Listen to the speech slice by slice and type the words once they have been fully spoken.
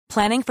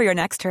Planning for your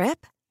next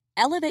trip?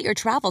 Elevate your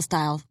travel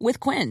style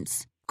with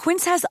Quince.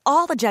 Quince has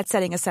all the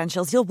jet-setting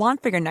essentials you'll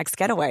want for your next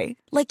getaway,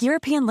 like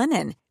European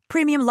linen,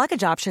 premium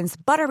luggage options,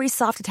 buttery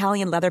soft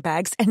Italian leather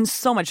bags, and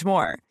so much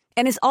more.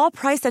 And is all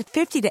priced at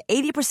 50 to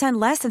 80%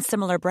 less than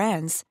similar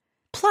brands.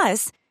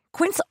 Plus,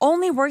 Quince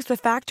only works with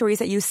factories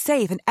that use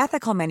safe and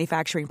ethical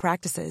manufacturing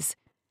practices.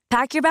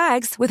 Pack your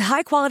bags with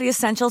high-quality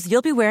essentials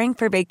you'll be wearing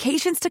for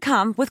vacations to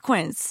come with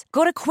Quince.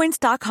 Go to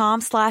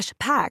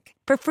quince.com/pack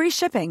for free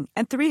shipping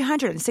and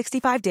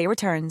 365-day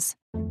returns.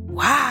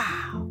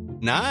 Wow.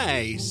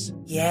 Nice.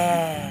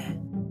 Yeah.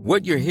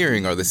 What you're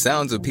hearing are the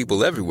sounds of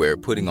people everywhere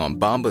putting on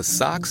Bombas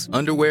socks,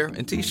 underwear,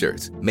 and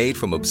T-shirts made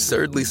from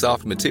absurdly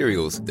soft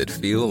materials that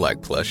feel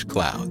like plush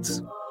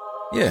clouds.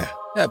 Yeah,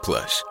 that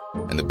plush.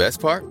 And the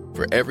best part?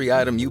 For every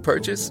item you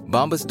purchase,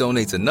 Bombas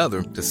donates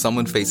another to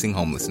someone facing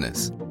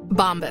homelessness.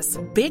 Bombas.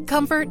 Big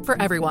comfort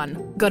for everyone.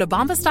 Go to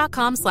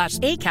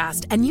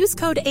bombas.com/ACAST and use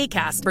code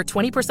ACAST for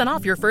 20%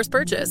 off your first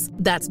purchase.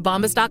 That's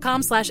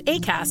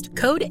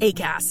bombas.com/ACAST. Code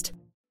ACAST.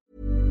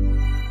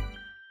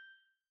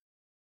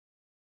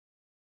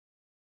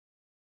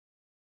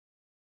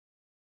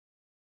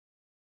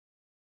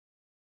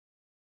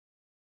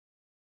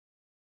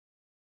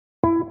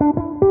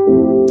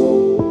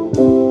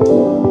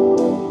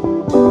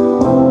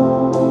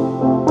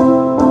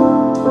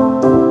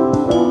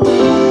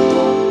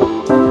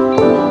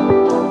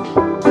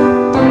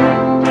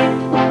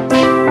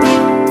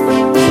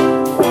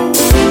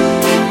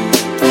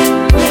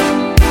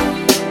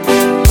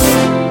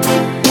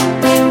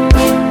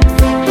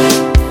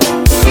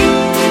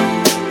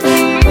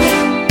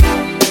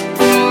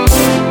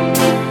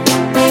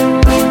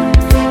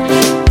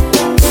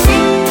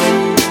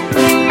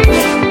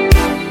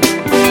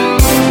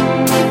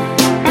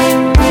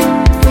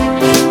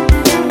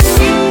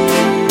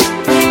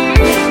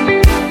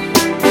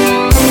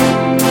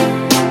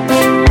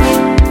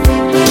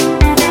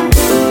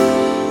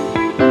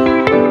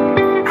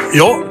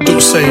 Ja,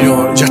 då säger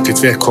jag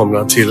hjärtligt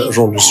välkomna till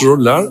Ronnys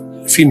rullar,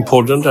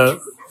 filmpodden där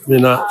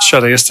mina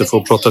kära gäster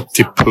får prata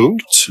till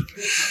punkt.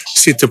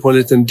 Sitter på en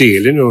liten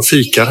del nu och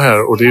fikar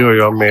här, och det gör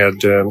jag med,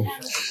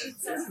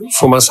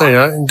 får man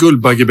säga,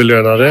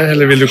 Guldbaggebelönade,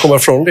 eller vill du komma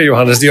från det,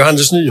 Johannes? Det är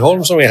Johannes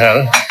Nyholm som är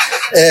här.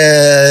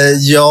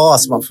 Ja,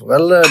 alltså man får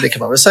väl, det kan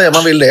man väl säga om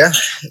man vill det.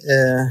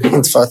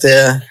 Inte för att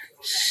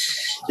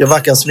jag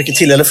varken så mycket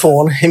till eller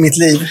från i mitt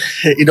liv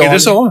idag. Är det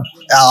så?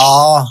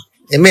 Ja,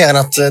 det är mer än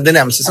att det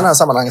nämns i sådana här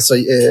sammanhang,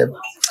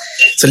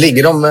 så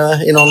ligger de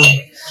i någon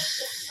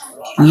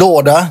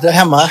låda där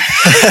hemma.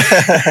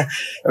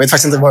 Jag vet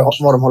faktiskt inte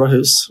var de håller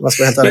hus.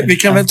 Men vi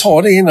kan väl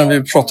ta det innan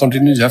vi pratar om det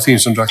nya film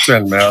som du är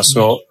aktuell med.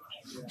 Alltså,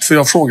 för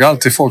jag frågar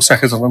alltid folk,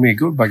 särskilt om de är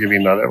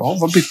Guldbaggevinnare,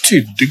 vad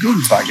betyder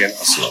Guldbaggen?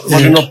 Alltså,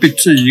 var det något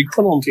betyg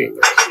på någonting?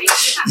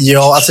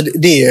 Ja, alltså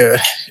det är ju,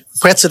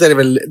 på ett sätt är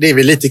det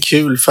väl lite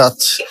kul för att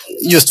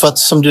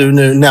som du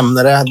nu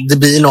nämner det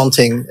blir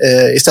någonting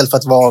istället för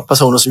att vara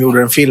personer som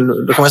gjorde en film.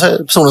 Då kan man säga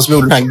personer som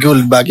gjorde den här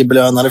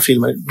Guldbaggebelönade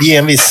filmen. Det ger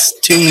en viss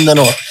tyngd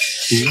ändå.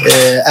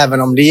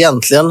 Även om det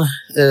egentligen,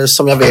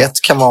 som jag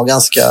vet, kan vara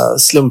ganska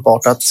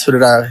slumpartat hur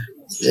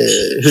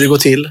det går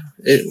till.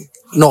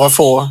 Några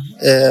få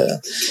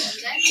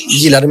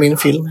gillade min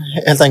film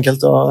helt enkelt.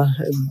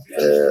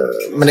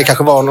 Men det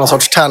kanske var någon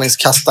sorts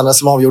tärningskastande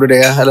som avgjorde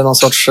det. Eller någon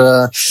sorts,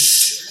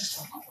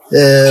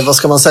 vad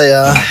ska man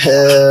säga,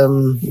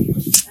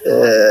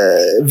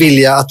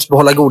 vilja att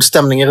behålla god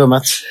stämning i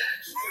rummet.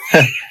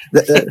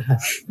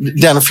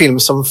 Den film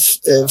som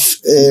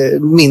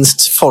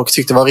minst folk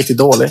tyckte var riktigt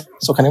dålig.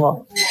 Så kan det vara.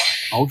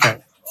 Okej.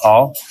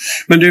 Ja,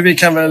 men du, vi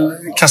kan väl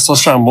kasta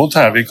oss framåt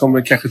här. Vi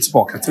kommer kanske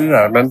tillbaka till det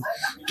där. Men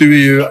du är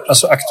ju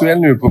alltså aktuell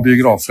nu på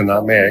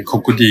biograferna med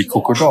Kokodi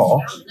Kokoda.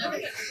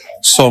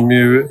 Som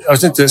ju, jag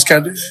vet inte,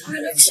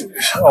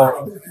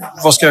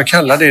 vad ska jag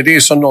kalla det? Det är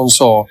som någon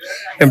sa,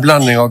 en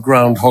blandning av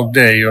Groundhog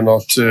Day och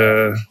något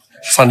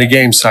Funny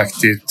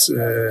Games-aktigt,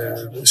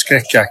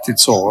 skräckaktigt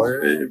så.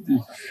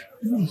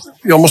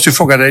 Jag måste ju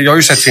fråga dig, jag har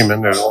ju sett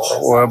filmen nu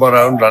och jag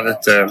bara undrar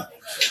lite.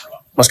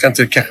 Man ska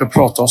inte kanske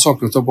prata om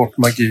saker och ta bort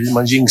magi,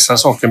 man jinxar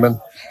saker, men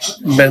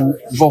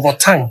vad var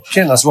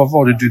tanken? Alltså, vad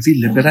var det du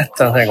ville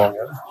berätta den här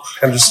gången?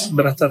 Kan du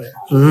berätta det?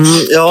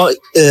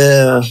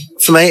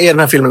 För mig är den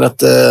här filmen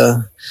ett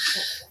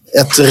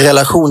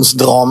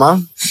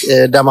relationsdrama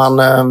där man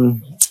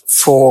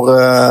får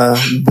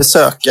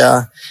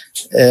besöka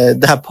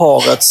det här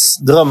parets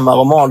drömmar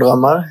och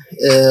mardrömmar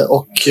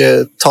och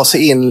ta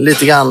sig in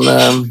lite grann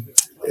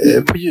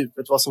på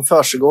djupet vad som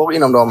försiggår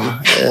inom dem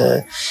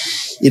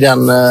i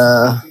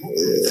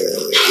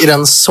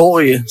den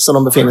sorg som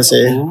de befinner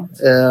sig i.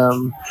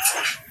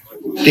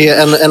 Det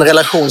är en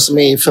relation som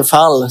är i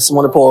förfall, som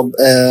håller på att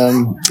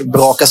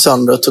braka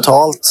sönder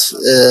totalt,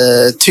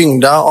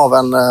 tyngda av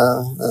en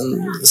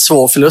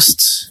svår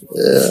förlust.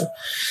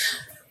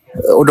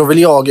 Och då vill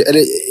jag,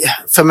 eller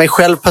för mig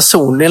själv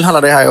personligen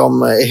handlar det här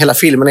om, hela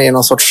filmen är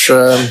någon sorts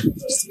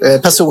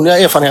personliga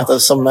erfarenheter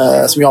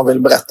som jag vill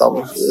berätta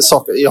om.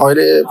 Jag har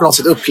ju på något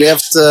sätt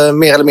upplevt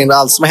mer eller mindre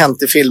allt som har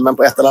hänt i filmen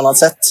på ett eller annat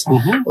sätt.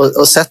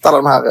 Och sett alla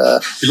de här...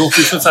 Det låter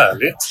ju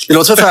förfärligt. Det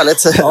låter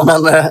förfärligt,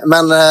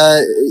 men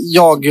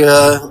jag...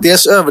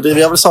 Dels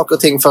överdriver jag väl saker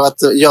och ting för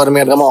att göra det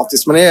mer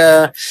dramatiskt, men det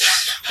är...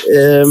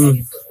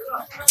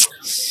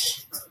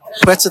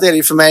 på ett sätt är det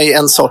ju för mig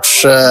en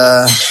sorts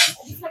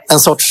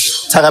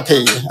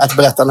terapi att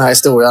berätta den här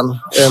historien.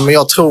 Men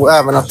jag tror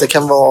även att det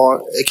kan vara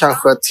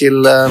kanske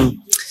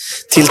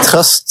till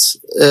tröst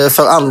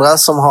för andra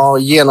som har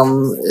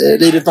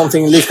genomlidit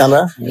någonting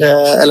liknande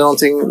eller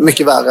någonting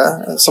mycket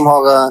värre, som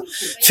har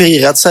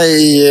förirrat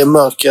sig i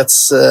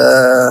mörkrets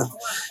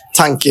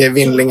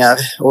tankevindlingar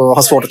och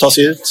har svårt att ta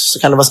sig ut. Så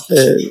kan det vara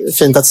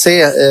fint att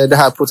se det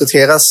här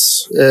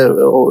porträtteras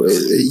och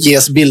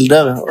ges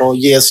bilder och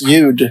ges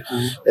ljud.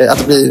 Att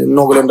det blir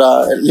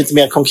någorlunda lite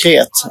mer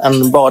konkret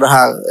än bara det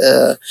här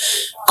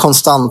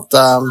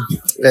konstanta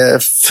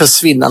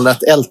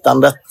försvinnandet,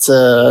 ältandet,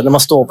 när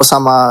man står på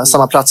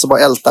samma plats och bara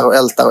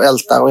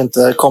ältar och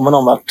inte kommer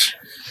någon vart.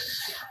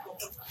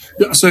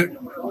 Alltså,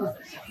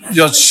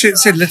 jag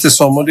ser det lite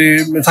som, och det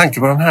är med tanke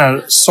på den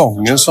här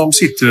sången som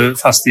sitter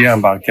fast i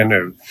järnbalken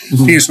nu.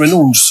 Det är som en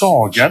ond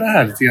saga det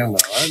här lite grann.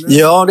 Eller?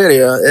 Ja, det är det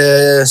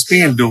ju.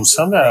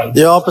 Speldosan där.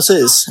 Ja,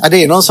 precis. Ja,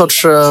 det är någon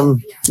sorts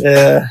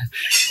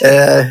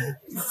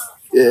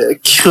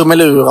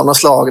krumelur av något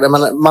slag.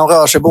 Men man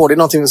rör sig både i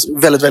någonting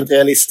väldigt, väldigt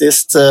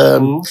realistiskt.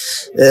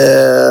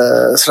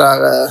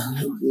 Sådär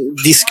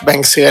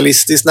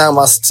diskbänksrealistiskt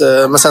närmast.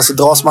 Men sen så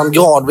dras man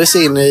gradvis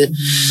in i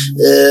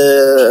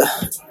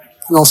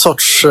någon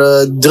sorts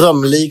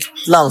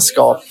drömlikt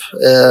landskap.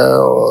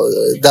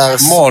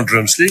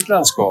 Mardrömslikt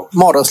landskap.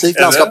 Mardrömslikt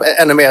landskap,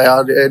 ännu mer.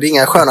 Ja. Det är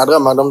inga sköna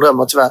drömmar, de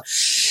drömmer tyvärr.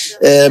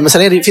 Men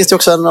sen finns det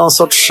också någon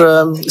sorts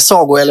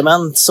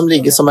sagoelement som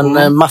ligger som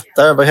en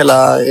matta över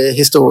hela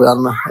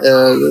historien.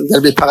 Där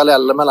det blir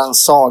paralleller mellan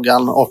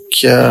sagan och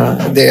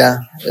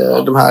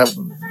de här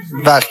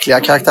verkliga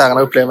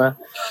karaktärerna upplever.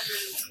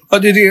 Ja,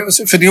 det är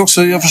det. För det är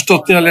också, jag har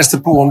förstått när jag läste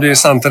på om det är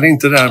sant eller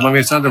inte där. Man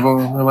vet aldrig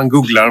när man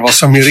googlar vad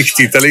som är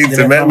riktigt eller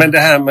inte. Men det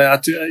här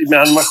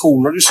med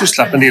animation har du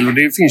sysslat en del. Och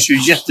det finns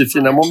ju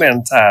jättefina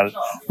moment här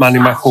med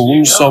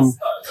animation som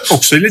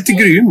också är lite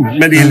grym.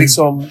 Men det är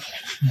liksom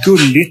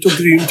gulligt och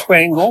grymt på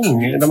en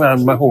gång, de här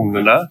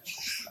animationerna.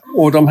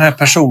 Och de här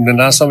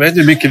personerna som vet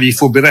hur mycket vi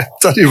får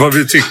berätta det vad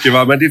vi tycker.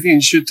 Va? Men det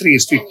finns ju 3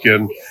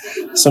 stycken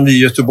som vi i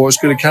Göteborg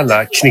skulle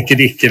kalla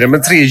knickedickare.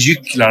 Men 3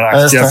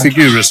 gycklaraktiga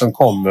figurer som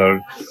kommer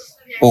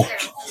och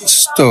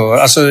stör.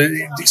 Alltså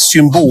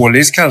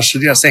symboliskt kanske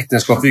deras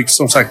äktenskap.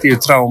 Som sagt, det är ju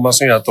trauma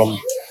som gör att de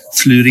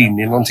flyr in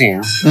i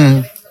någonting.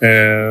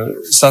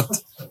 Så att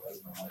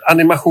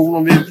animation,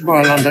 om vi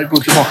bara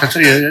går tillbaka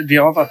till det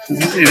har varit,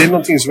 är det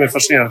någonting som är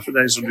fascinerande för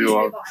dig som du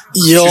har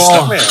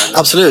sysslat med? Ja,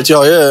 absolut. Jag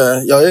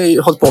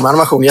har hållit på med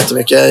animation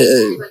jättemycket.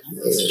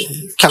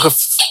 Kanske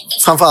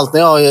framförallt när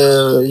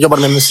jag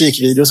jobbade med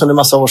musikvideos under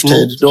massa års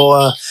tid.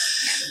 Då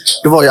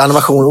var ju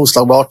animation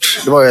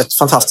oslagbart. Det var ju ett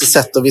fantastiskt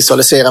sätt att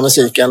visualisera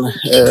musiken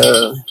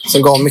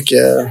som gav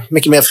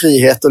mycket mer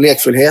frihet och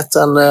lekfullhet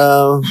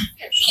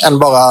än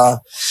bara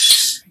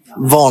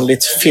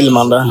vanligt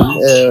filmande.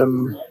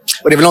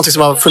 Och det är väl något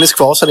som har funnits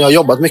kvar sedan jag har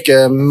jobbat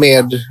mycket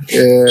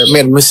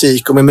med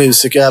musik och med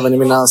musiker även i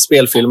mina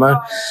spelfilmer.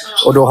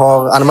 Och då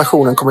har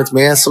animationen kommit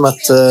med som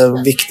ett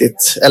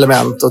viktigt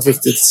element och ett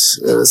viktigt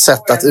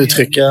sätt att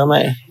uttrycka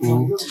mig.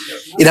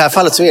 I det här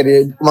fallet så är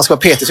det, om man ska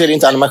vara petig, så är det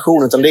inte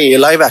animation utan det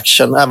är live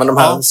action, även de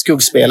här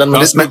skuggspelen. Men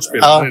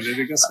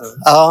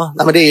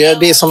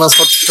det är som en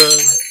sorts...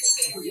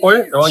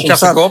 Oj, jag har en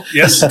kaffekopp.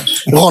 Yes.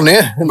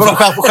 Ronny, du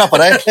får skärpa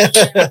dig.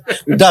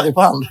 Du är darrig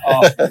på hand.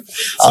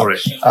 Sorry.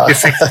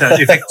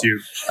 Effekt ju.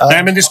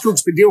 Nej, men det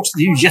är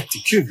ju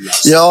jättekul.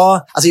 Alltså.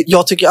 Ja, alltså,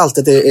 jag tycker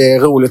alltid att det är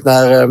roligt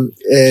när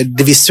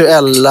det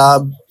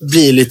visuella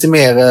blir lite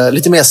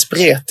mer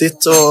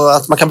spretigt och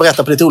att man kan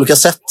berätta på lite olika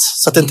sätt.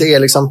 Så att det inte är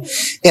liksom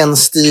en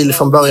stil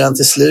från början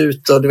till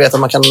slut. Och du vet att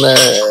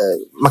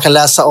man kan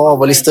läsa av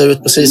och lista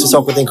ut precis hur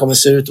saker och ting kommer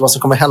se ut och vad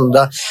som kommer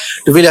hända.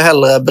 Då vill jag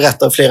hellre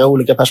berätta ur flera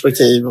olika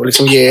perspektiv och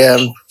liksom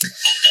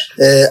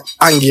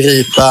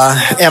angripa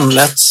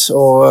ämnet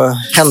och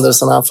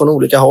händelserna från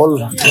olika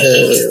håll.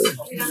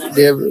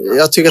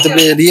 Jag tycker att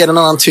det ger en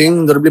annan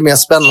tyngd och det blir mer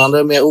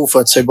spännande, mer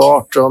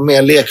oförutsägbart och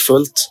mer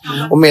lekfullt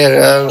och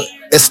mer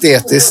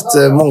estetiskt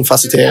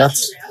mångfacetterat.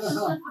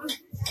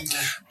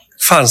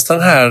 Fanns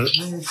den här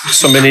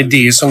som en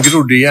idé som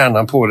grodde i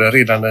hjärnan på det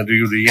redan när du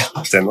gjorde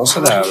Jätten och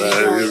sådär?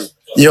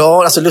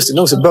 Ja, alltså lustigt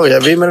nog så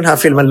började vi med den här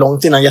filmen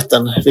långt innan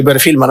Jätten. Vi började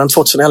filma den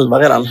 2011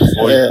 redan.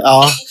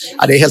 Ja,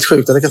 det är helt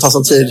sjukt att det kan ta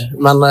sån tid.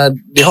 Men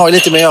det har ju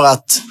lite med att göra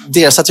att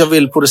dels att jag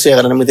vill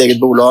producera den i mitt eget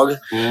bolag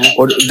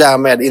och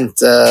därmed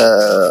inte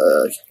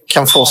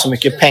kan få så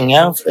mycket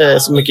pengar,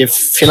 så mycket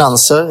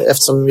finanser,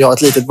 eftersom jag har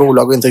ett litet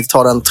bolag och inte riktigt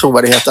har den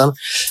trovärdigheten,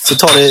 så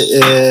tar det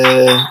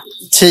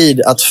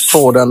tid att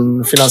få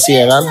den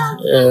finansierad.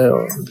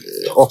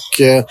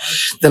 Och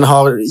den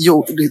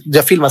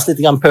har filmats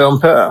lite grann pö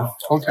om pö.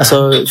 Okay.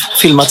 Alltså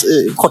filmat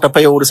korta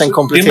perioder, sen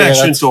kompletterat. Det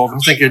märks ju inte av.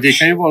 Jag tänker, det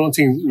kan ju vara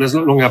någonting med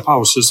långa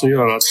pauser som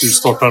gör att du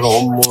startar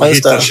om och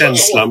hittar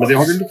känslan. Men det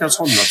har du lyckats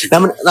hålla.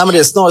 Nej, men det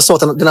är snarare så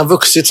att den har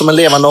vuxit som en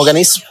levande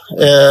organism.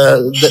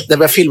 Det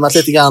vi har filmat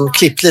lite grann,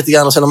 klippt lite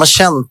grann och sen har man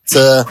känt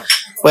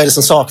vad är det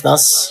som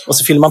saknas. Och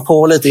så filmar man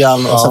på lite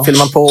grann och sen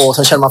filmar man på och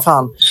sen känner man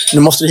fan, nu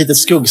måste det hit ett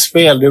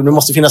skuggspel. Det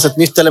måste finnas ett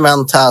nytt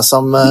element här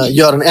som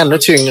gör den ännu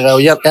tyngre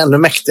och ännu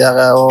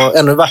mäktigare och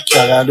ännu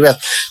vackrare. Du vet.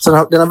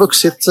 Så den har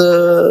vuxit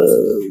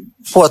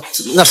på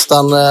ett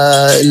nästan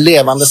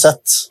levande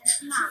sätt.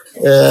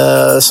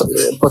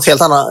 På ett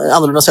helt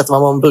annorlunda sätt än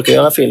vad man brukar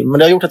göra film. Men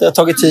det har gjort att det har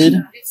tagit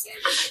tid.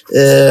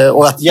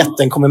 Och att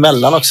jätten kom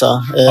emellan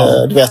också.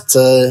 Du vet,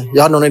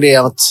 jag hade någon idé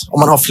om att om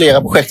man har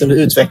flera projekt under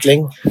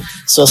utveckling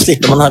så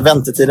slipper man den här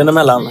väntetiden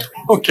emellan.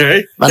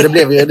 Okay. Men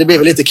det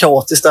blev lite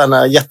kaotiskt där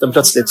när jätten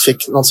plötsligt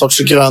fick någon sorts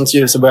grönt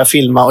ljus och började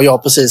filma och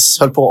jag precis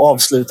höll på att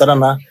avsluta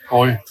denna.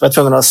 Oj. Så jag var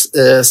tvungen att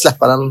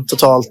släppa den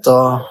totalt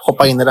och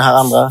hoppa in i det här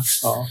andra.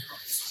 Ja.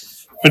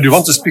 Men du var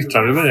inte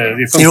splittrad över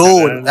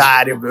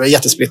det? Det blev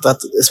jättesplittrad,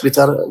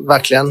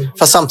 verkligen.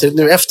 Fast samtidigt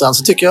nu efterhand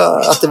så tycker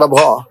jag att det var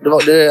bra.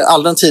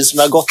 All den tid som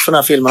det har gått för den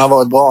här filmen har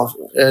varit bra.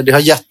 Det har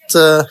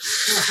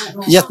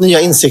gett nya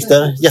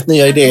insikter, gett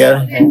nya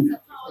idéer.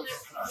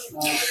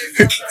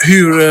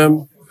 Hur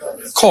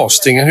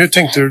castingen, hur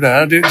tänkte du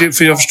där?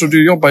 För jag förstår,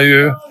 du jobbar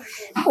ju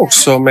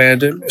också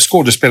med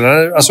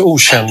skådespelare, alltså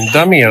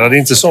okända mera. Det är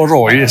inte som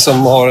Roy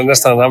som har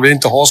nästan, han vill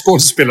inte ha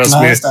skådespelare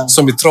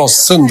som är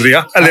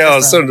söndriga.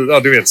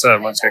 Eller du vet så här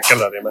man ska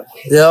kalla det.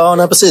 Men. Ja,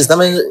 nej, precis. Nej,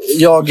 men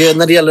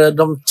när det gäller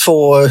de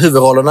två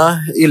huvudrollerna,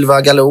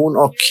 Ylva Galon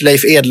och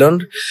Leif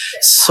Edlund,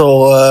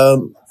 så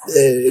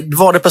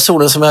var det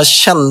personer som jag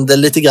kände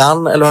lite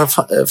grann, eller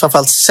har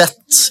framförallt sett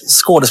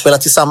skådespela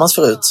tillsammans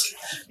förut.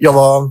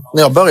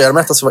 När jag började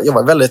med detta så var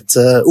jag väldigt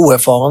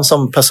oerfaren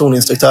som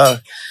personinstruktör.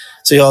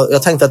 Så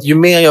jag tänkte att ju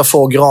mer jag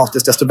får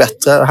gratis desto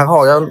bättre. Här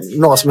har jag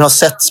några som jag har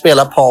sett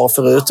spela par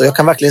förut och jag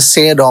kan verkligen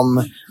se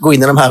dem gå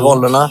in i de här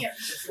rollerna.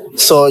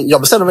 Så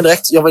jag bestämde mig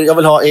direkt, jag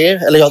vill ha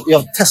er, eller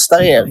jag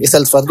testar er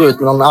istället för att gå ut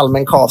med någon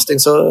allmän casting.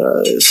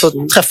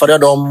 Så träffade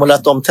jag dem och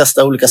lät dem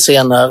testa olika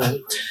scener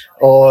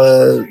och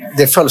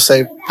det föll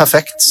sig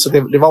perfekt. Så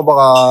det var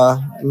bara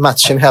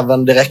match in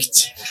heaven direkt.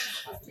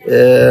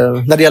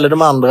 När det gäller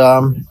de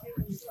andra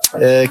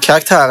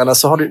karaktärerna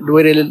så då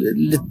är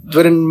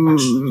det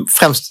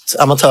främst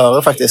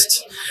amatörer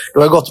faktiskt. Då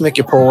har jag gått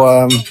mycket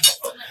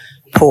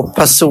på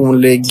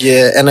personlig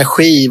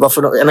energi, vad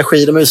för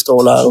energi de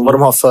utstrålar och vad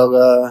de har för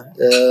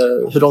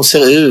hur de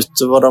ser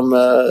ut och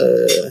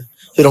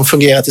hur de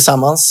fungerar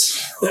tillsammans.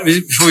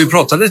 Vi får ju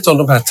prata lite om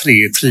de här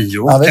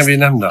trio kan vi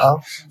nämna.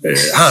 Ja.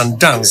 Han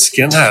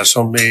dansken här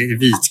som är i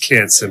vit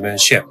klädsel med en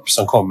käpp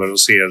som kommer och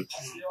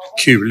ser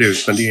kul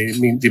ut, men det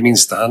är det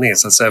minsta han är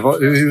så att säga.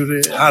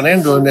 Han är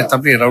ändå en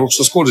etablerad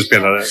också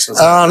skådespelare. Så att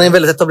säga. Ja, han är en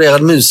väldigt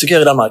etablerad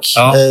musiker i Danmark.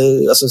 Ja.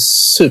 Alltså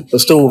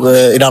superstor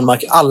i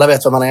Danmark. Alla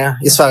vet vem man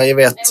är. I Sverige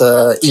vet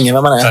ingen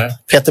vem man är. Nej.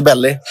 Peter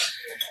Belli.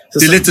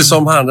 Det är lite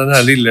som den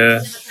här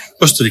lille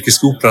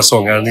österrikiska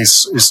operasångaren i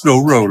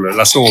Snow Roller,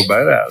 Lasse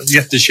Åberg där.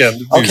 Jättekänd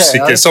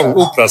musiker,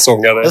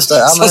 operasångare. Just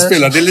det, som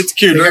spelar. Det är lite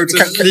kul.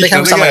 Det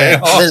kan samma grej.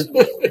 Ja.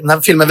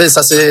 När filmen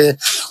visas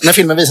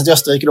i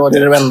Österrike då, det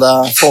är det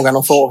enda frågan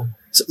de får.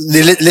 Det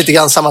är lite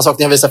grann samma sak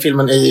när jag visar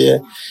filmen i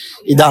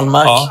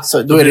Danmark. Ja,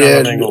 så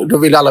då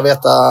vill alla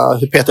veta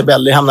hur Peter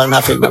Belli hamnar i den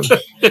här filmen.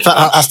 För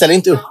han ställer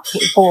inte upp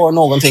på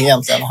någonting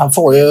egentligen. Han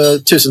får ju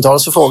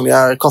tusentals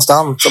förfrågningar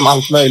konstant om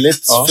allt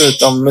möjligt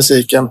förutom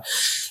musiken.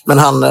 Men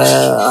han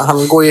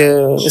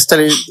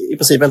ställer i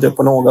princip inte upp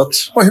på något.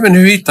 Men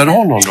hur hittade du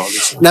honom då?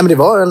 Liksom? Nej, men det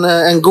var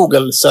en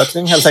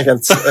Google-sökning helt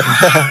enkelt.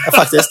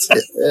 Faktiskt.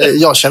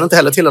 Jag känner inte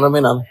heller till honom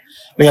innan.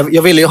 Men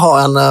jag ville ju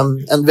ha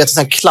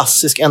en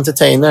klassisk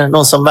entertainer.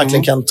 Någon som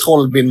verkligen kan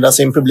trollbinda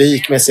sin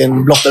publik med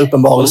sin blotta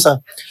uppenbarelse.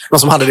 Någon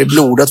som hade det i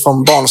blodet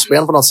från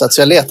barnsben på något sätt.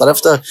 Så jag letade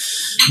efter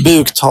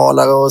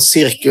buktalare och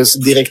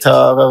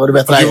cirkusdirektörer. Och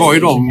det var ju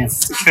de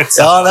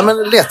kretsarna. Ja, nej,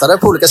 men letade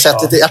på olika sätt.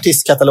 Lite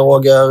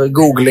artistkataloger,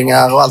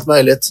 googlingar och allt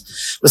möjligt.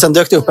 Men sen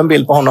dök det upp en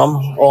bild på honom.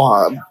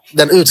 Och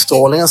den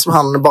utstrålningen som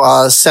han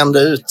bara sände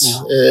ut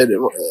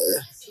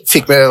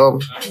fick mig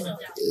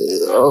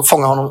att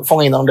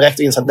fånga in honom direkt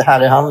och inse att det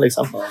här är han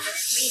liksom.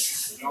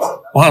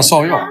 Och han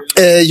sa ja?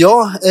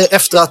 Ja,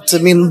 efter att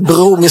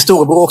min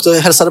storebror åkte och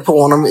hälsade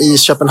på honom i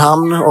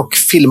Köpenhamn och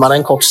filmade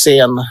en kort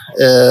scen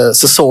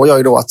så såg jag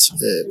ju då att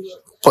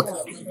på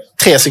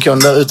 3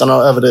 sekunder utan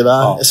att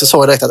överdriva så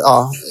såg jag direkt att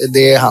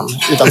det är han,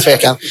 utan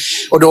tvekan.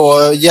 Och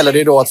då gäller det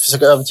ju då att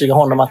försöka övertyga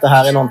honom att det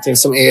här är någonting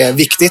som är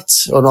viktigt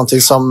och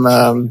någonting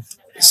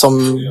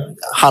som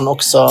han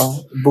också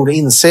borde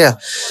inse.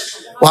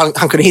 Och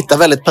han kunde hitta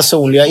väldigt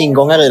personliga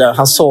ingångar i det.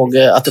 Han såg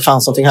att det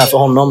fanns någonting här för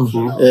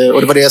honom.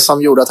 Och det var det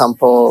som gjorde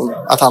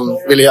att han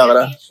ville göra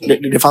det.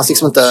 Det fanns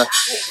liksom inte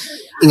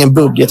ingen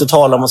budget att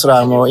tala om och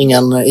sådär, och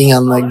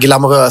ingen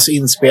glamorös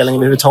inspelning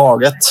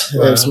överhuvudtaget.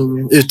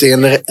 Som ute i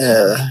en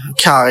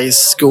karg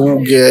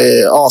skog,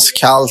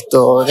 askallt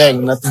och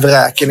regnet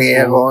vräker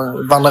ner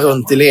och vandrar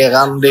runt i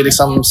leran. Det är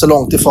liksom så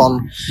långt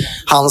ifrån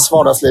hans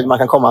vardagsliv man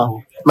kan komma.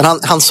 Men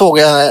han såg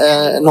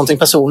någonting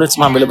personligt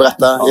som han ville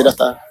berätta i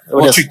detta.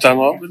 Vad tyckte han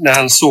när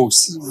han såg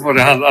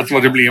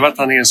vad det blev, att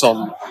han är en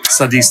sån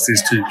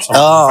sadistisk typ som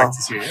han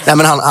faktiskt är? Nej,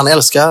 men han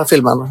älskar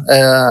filmen.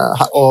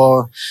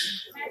 Och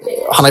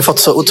han har ju fått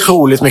så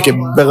otroligt mycket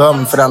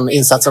beröm för den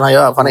insatsen han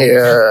gör.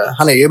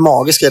 Han är ju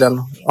magisk i den.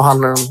 Och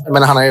han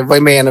var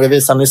ju med när vi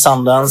visade den i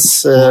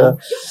Sundance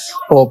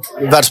på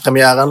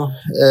världspremiären. Och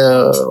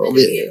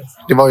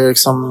det var ju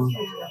liksom...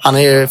 Han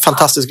är ju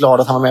fantastiskt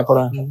glad att han var med på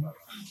det.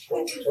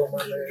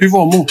 Hur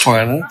var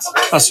mottagandet?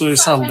 Alltså i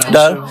Sundance?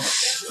 Där.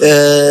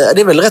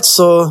 Det är väl rätt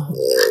så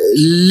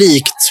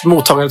likt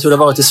mottagandet hur det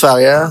har varit i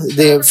Sverige.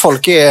 Det är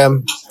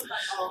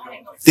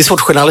svårt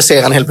att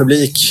generalisera en hel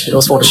publik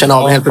och svårt att känna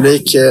av en hel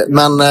publik.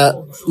 Men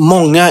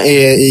många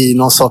är i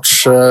någon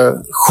sorts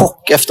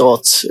chock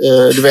efteråt.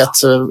 Du vet,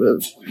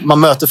 man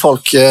möter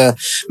folk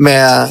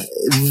med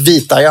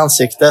vita i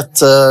ansiktet.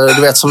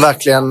 Du vet, som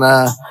verkligen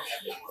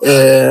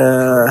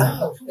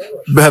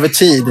behöver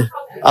tid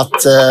att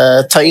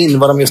ta in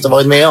vad de just har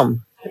varit med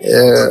om.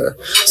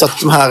 Så att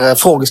de här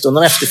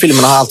frågestunderna efter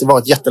filmerna har alltid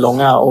varit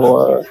jättelånga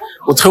och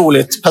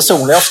otroligt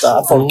personliga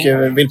ofta. Folk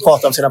vill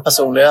prata om sina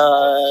personliga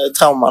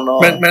trauman.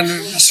 Och... Men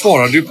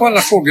svarar du på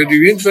alla frågor?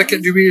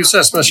 Du är ju så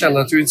här som jag känner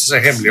att du inte är så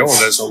hemlig av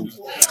dig som,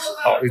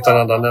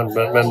 utan andra namn,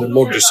 men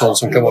Moodysson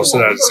som kan vara så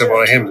där, ska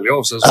vara hemlig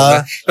av sig.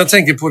 Jag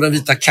tänker på den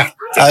vita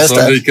katten som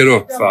dyker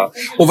upp. Va?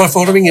 Och varför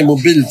har de ingen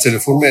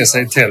mobiltelefon med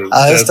sig i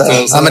tältet?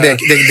 Men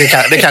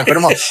det kanske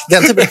de har.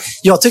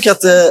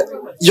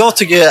 Jag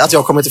tycker att jag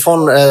har kommit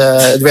ifrån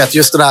du vet,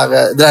 just den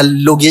här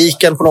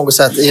logiken på något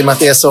sätt, i och med att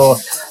det är så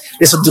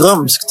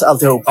drömskt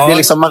alltihop. Det är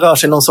liksom, man rör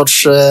sig i någon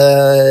sorts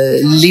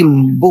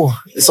limbo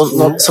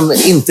som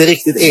inte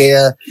riktigt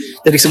är...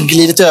 Det är liksom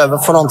glidit över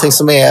från någonting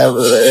som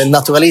är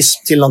naturalism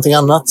till någonting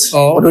annat.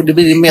 Ja. Och då det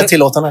blir mer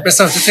tillåtande. Men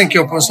samtidigt tänker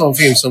jag på en sån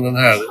film som den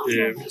här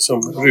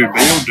som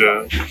Ruben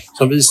gjorde,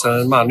 som visar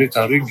en man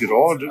utan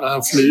ryggrad när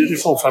han flyr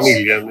ifrån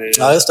familjen.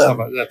 Just det.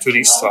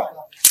 Turist, va?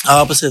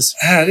 Ja, precis.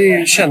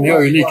 Här känner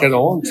jag ju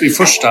likadant vid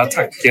första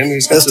attacken.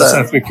 Vi ska inte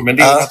säga för mycket, men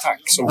det är en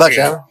attack som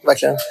verkligen.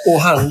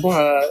 Och han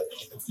bara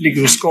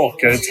ligger och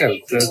skakar i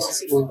tältet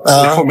och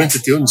det kommer inte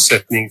till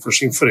undsättning för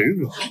sin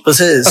fru.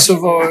 Precis. Alltså,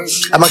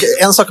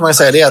 en sak kan man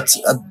säga, det är att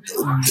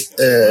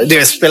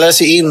det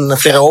spelades ju in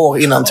flera år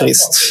innan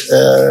Turist.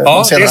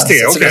 Just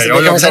det. Okej.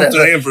 Jag kan inte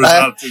det.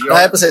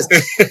 Nej, precis.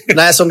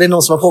 Nej, så om det är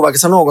någon som har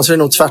påverkats av någon så är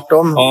det nog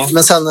tvärtom. Ja.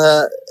 Men sen...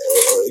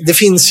 Det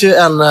finns ju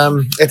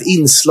ett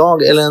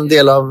inslag, eller en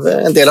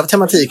del av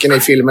tematiken i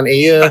filmen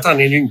är ju... Att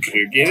han är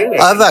lynkrygg, är det?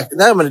 Ja,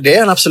 nej, men det är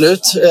han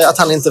absolut. Att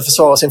han inte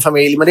försvarar sin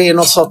familj. Men det är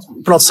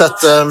på något sätt...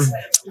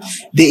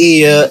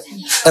 Det är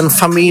en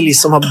familj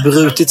som har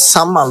brutit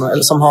samman,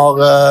 eller som har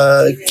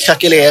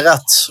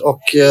krackelerat,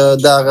 och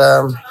där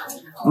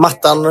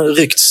mattan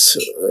ryckts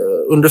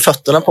under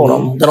fötterna på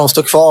dem. Där de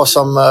står kvar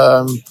som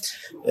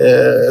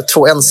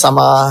två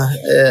ensamma...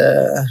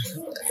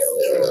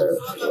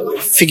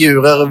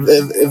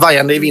 figurer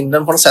vajande i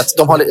vinden på något sätt.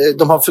 De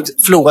har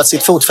förlorat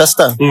sitt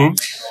fotfäste.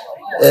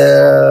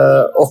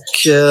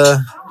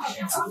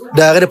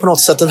 Där är det på något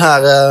sätt den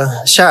här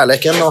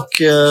kärleken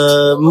och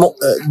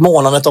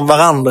månandet om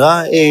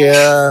varandra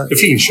det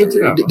finns ju inte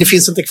det. Det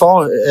finns inte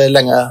kvar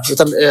längre,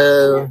 utan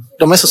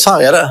de är så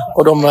sargade,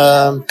 och de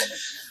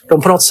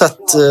på något sätt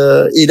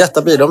i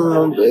detta blir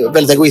de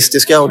väldigt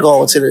egoistiska och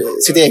drar åt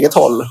sitt eget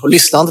håll och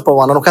lyssnar inte på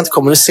varandra. De kan inte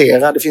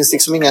kommunicera. Det finns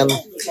liksom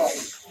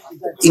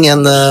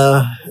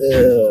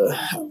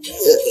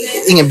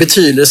ingen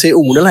betydelse i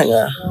orden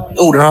längre.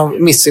 Orden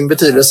har mist sin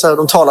betydelse.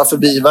 De talar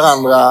förbi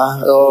varandra,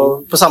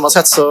 och på samma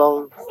sätt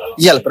så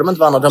hjälper de inte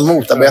varandra. De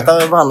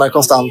motarbetar varandra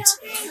konstant.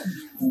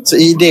 Så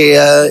i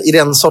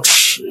den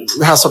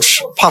här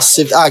sorts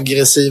passivt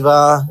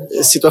aggressiva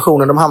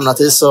situationen de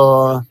hamnat i,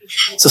 så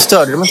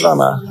stödjer de inte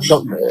varandra.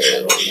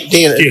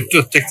 Det är ett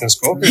dött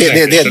äktenskap.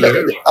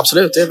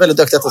 Absolut, det är ett väldigt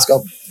dött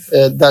äktenskap.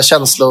 Där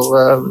känslor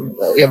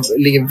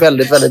ligger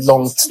väldigt, väldigt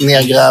långt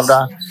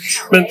nedgrävda.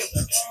 Men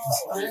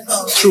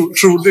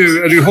tror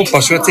du, eller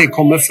hoppas du att det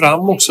kommer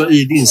fram också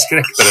i din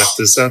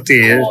skräckberättelse, att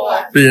det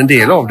blir en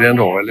del av det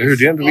ändå? Eller hur?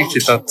 Det är ändå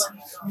viktigt att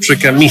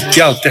försöka mitt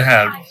i allt det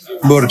här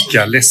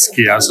mörka,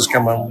 läskiga, så ska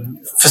man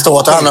förstå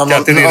att det handlar om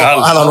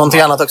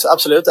någonting annat också.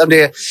 Absolut.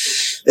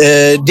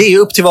 Det är ju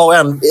upp till var och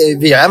en.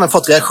 Vi har även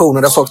fått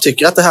reaktioner där folk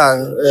tycker att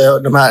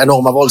de här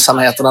enorma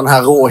våldsamheterna, den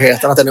här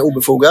råheten, att den är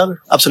obefogad.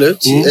 Absolut.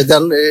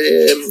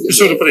 Hur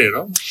såg du på det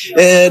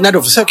då?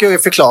 Då försöker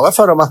jag förklara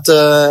för dem att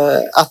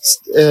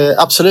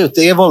absolut,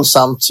 det är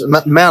våldsamt,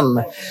 men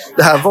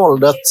det här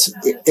våldet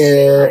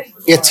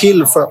är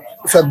till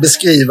för att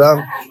beskriva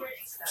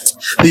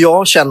hur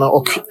jag känner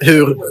och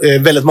hur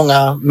väldigt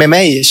många med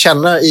mig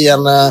känner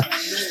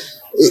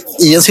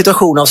i en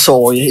situation av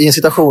sorg, i en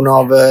situation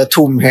av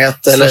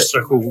tomhet. Eller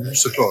frustration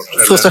såklart.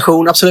 Eller?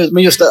 Frustration, absolut.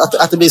 Men just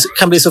att det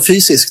kan bli så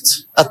fysiskt.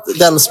 Att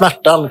den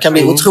smärtan kan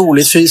bli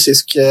otroligt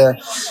fysisk.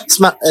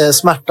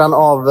 Smärtan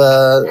av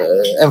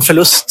en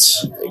förlust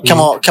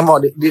kan vara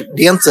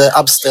det är inte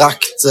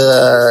abstrakt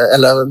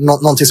eller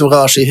någonting som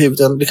rör sig i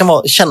huvudet. Det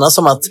kan kännas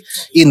som att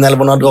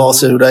inälvorna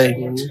dras ur dig.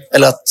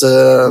 Eller att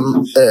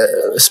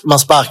man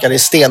sparkar dig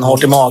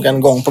stenhårt i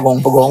magen gång på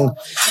gång.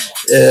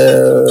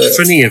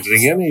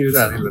 Förnedringen är ju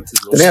där hela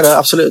tiden. Den är det,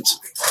 absolut.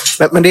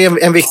 Men det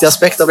är en viktig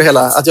aspekt av det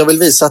hela. Att jag vill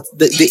visa att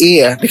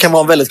det kan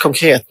vara väldigt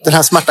konkret. Den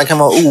här smärtan kan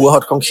vara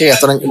oerhört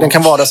konkret. Och den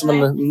kan vara som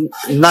en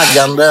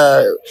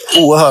naggande,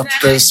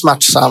 oerhört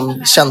smärtsam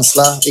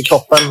känsla i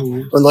kroppen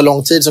under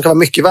lång tid. Som kan vara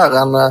mycket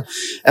värre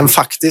än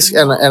faktisk.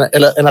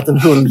 Än att en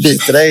hund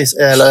biter dig.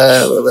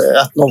 Eller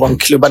att någon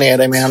klubbar ner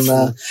dig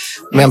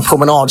med en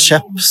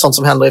promenadkäpp. Sånt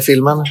som händer i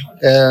filmen.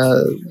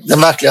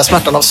 Den verkliga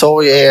smärtan av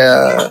sorg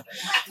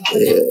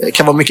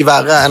kan vara mycket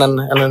värre än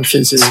en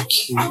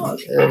fysisk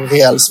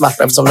reell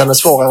smärta, eftersom den är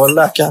svårare att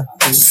läka.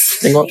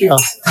 Jag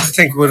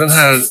tänker på den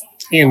här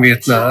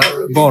envetna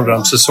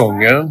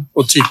barnramssäsongen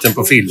och titeln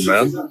på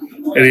filmen.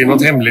 Är det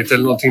något hemligt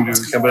eller någonting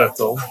du kan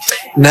berätta om?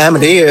 Nej,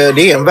 men det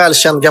är en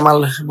välkänd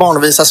gammal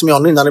barnvisa som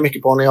jag nynnade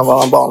mycket på när jag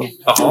var barn.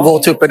 Aha. Vår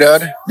tupp är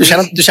död. Du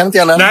känner inte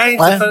igen den? Nej.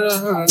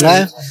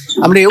 Nej.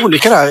 Ja, men det är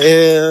olika där.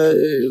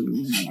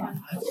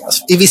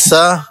 I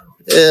vissa...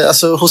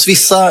 Alltså, hos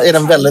vissa är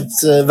den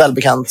väldigt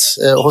välbekant.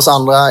 Hos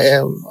andra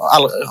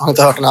har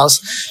inte hört den alls.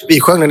 Vi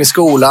sjöng den i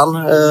skolan.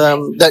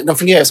 Den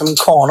fungerar som en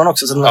kanon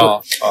också.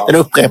 Så den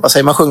upprepar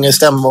sig. Man sjunger i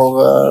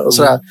stämmor och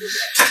sådär.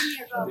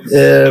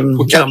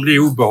 Och kan bli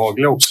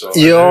obehaglig också.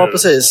 Ja,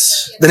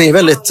 precis. Den är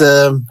väldigt...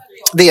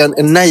 det är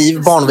en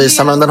naiv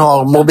barnvisa, men den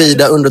har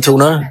morbida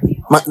undertoner.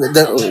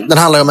 Den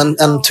handlar om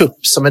en tupp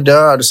som är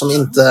död, som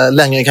inte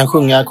längre kan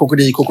sjunga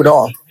kokodi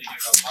kokoda.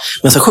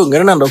 Men så sjunger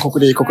den ändå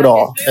kokodi kokoda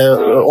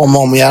om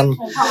och om igen.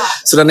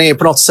 Så den är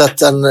på något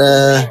sätt en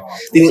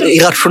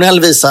irrationell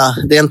visa.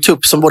 Det är en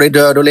tupp som både är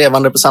död och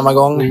levande på samma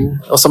gång.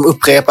 Och som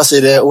upprepas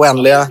i det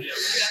oändliga.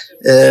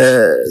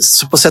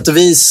 Så på sätt och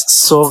vis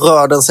så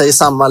rör den sig i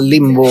samma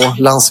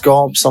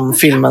limbo-landskap som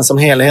filmen som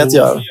helhet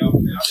gör.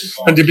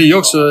 Men det blir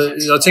också,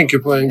 jag tänker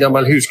på en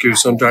gammal husgud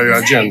som Dario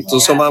Argento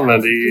som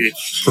använde i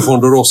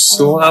Profondo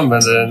Rosso,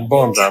 använde en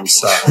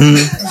barnramsa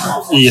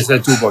i ett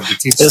väldigt obehagligt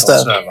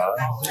tillstånd.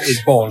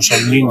 Ett barn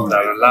som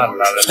nynnar och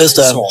lallar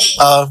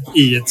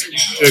i ett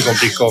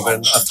ögonblick av en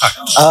attack.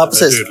 Ja,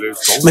 precis.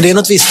 Men det är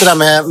något visst det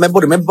där med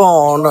både med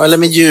barn eller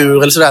med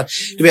djur eller sådär.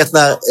 Du vet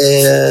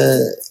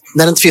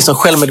när det inte finns någon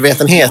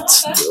självmedvetenhet,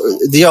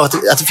 det gör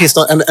att det finns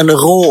en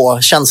rå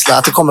känsla,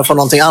 att det kommer från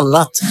någonting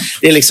annat.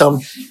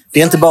 Det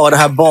är inte bara det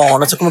här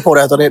barnet som kommer på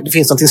det, utan det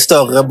finns någonting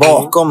större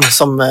bakom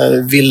som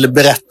vill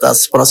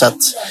berättas på något sätt.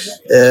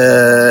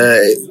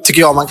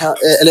 Tycker jag man kan...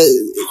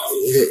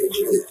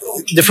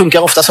 det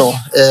funkar ofta så.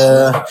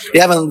 Det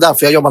är även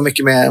därför jag jobbar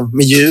mycket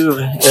med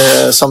djur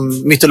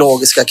som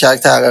mytologiska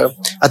karaktärer.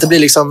 Att det blir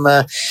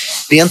liksom...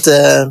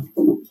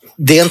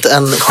 Det är inte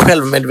en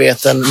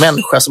självmedveten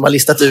människa som har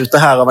listat ut det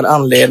här av en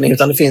anledning,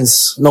 utan det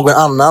finns någon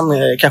annan,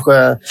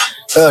 kanske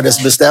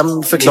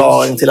ödesbestämd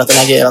förklaring till att den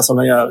agerar som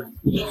den gör.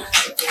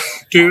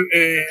 Du,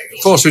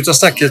 för att avsluta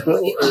snacket med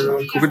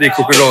Kokodi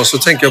Kokoda så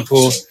tänker jag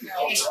på,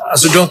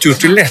 alltså du har inte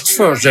gjort det lätt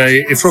för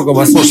dig i fråga om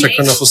att folk ska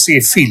kunna få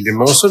se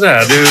filmer och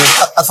sådär.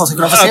 Att folk ska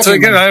kunna få se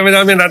filmer?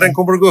 Jag menar, den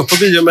kommer att gå upp på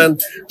bio, men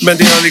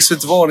det har liksom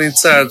inte varit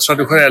så här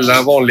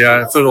traditionella,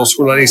 vanliga för oss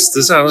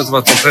journalister. Så här, det har inte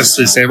varit en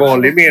pressvisning i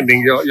vanlig mening.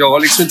 Jag har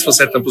liksom inte fått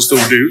sätta den på stor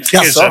ut.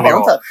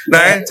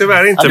 Nej,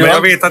 tyvärr inte. Men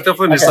jag vet att det har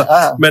funnits.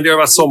 Men det har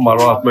varit sommar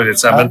och allt möjligt.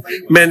 Så här.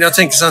 Men jag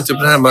tänker samtidigt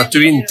på det här med att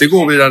du inte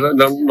går via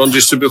någon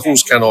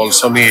distributionskanal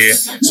som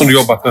du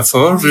jobbat med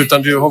förr,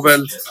 utan du har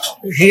väl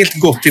helt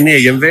gått din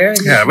egen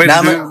väg här. Vad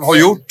är det du har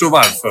gjort och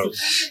varför?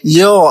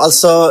 Ja,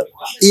 alltså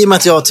i och med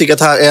att jag tycker att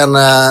det här är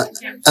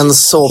en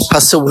så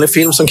personlig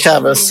film som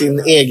kräver sin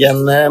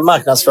egen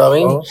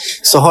marknadsföring,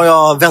 så har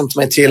jag vänt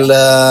mig till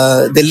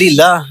det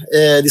lilla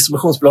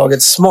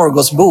distributionsbolaget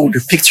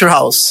Smorgasbord Picture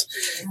House.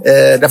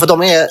 Därför att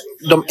de är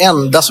de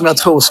enda som jag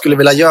tror skulle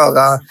vilja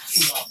göra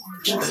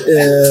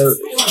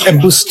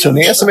en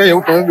bussturné som vi har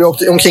gjort. Vi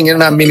åkte omkring i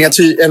den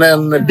här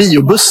en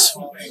biobuss.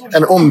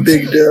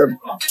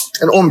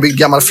 En ombyggd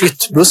gammal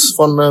flyttbuss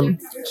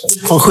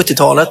från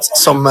 70-talet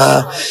som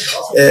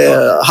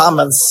har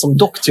använts som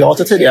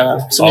dockteater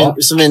tidigare.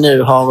 Som vi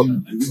nu har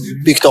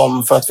byggt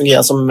om för att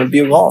fungera som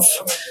biograf.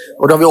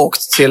 Och då har vi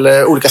åkt till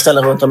olika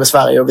ställen runt om i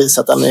Sverige och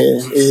visat den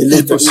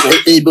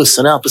i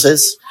bussen. Ja,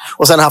 precis.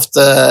 Och sen haft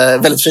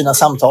väldigt fina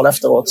samtal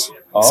efteråt.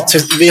 Ja. Så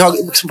vi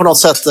har på något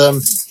sätt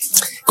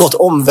gått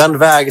omvänd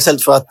väg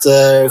istället för att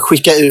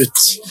skicka ut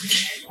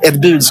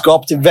ett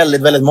budskap till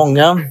väldigt, väldigt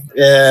många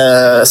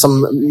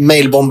som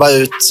mailbombar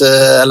ut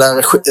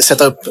eller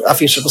sätta upp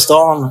affischer på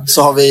stan,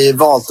 så har vi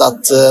valt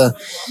att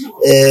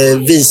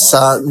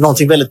visa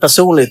någonting väldigt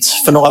personligt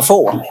för några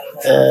få.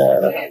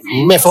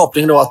 Med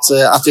förhoppning då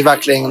att vi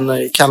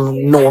verkligen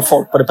kan nå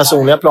folk på det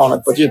personliga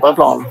planet, på ett djupare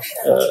plan.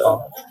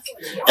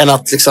 än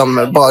att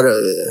liksom bara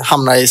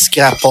hamna i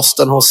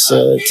skräpposten hos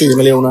 10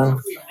 miljoner.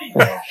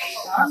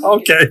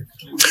 Okej.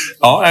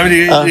 Ja, men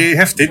det är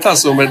häftigt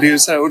alltså, men det är ju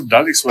så här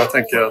udda liksom. Jag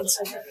tänker att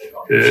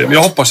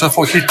jag hoppas att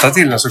folk hittar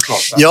till den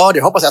såklart. Ja,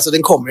 det hoppas jag. Alltså,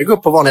 den kommer ju gå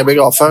upp på vanliga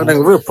biografer.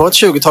 Den går upp på ett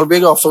 20-tal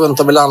biografer runt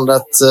om i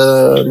landet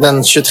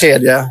den 23.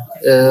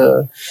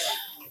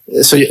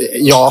 Så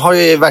jag har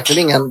ju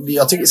verkligen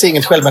jag ser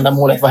inget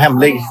självändamål att vara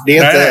hemlig. Det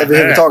är inte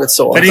överhuvudtaget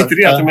så. Men det är inte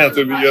det att du menar att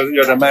du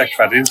gör det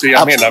märkvärdigt. Det är inte det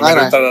jag menar,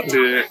 men utan att det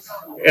är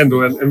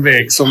ändå en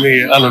väg som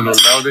är annorlunda.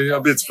 Och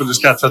jag blir lite full i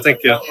skratt, för jag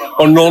tänker,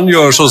 om någon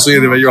gör så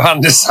är det väl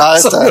Johannes. Ja,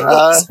 det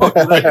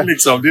är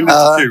lite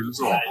kul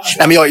så.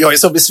 Nej, men jag är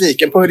så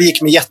besviken på hur det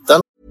gick med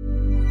Jätten.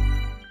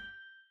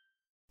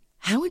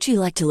 How would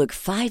you like to look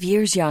 5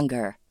 years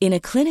younger? In a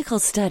clinical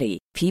study,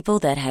 people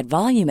that had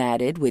volume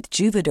added with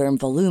Juvederm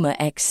Voluma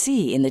XC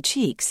in the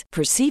cheeks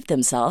perceived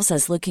themselves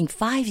as looking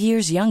 5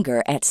 years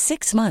younger at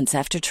 6 months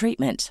after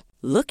treatment.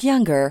 Look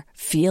younger,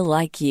 feel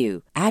like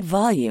you. Add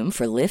volume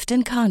for lift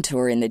and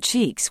contour in the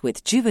cheeks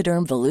with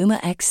Juvederm Voluma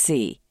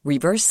XC.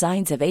 Reverse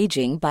signs of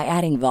aging by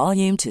adding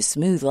volume to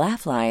smooth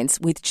laugh lines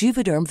with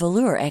Juvederm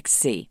Volure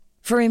XC.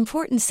 For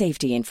important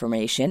safety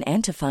information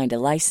and to find a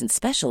licensed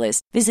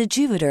specialist, visit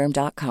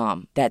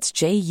Juvederm.com. That's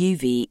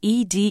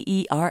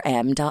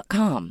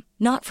JUVEDERM.com.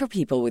 Not for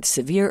people with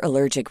severe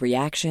allergic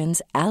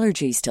reactions,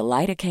 allergies to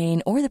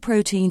lidocaine, or the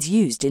proteins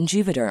used in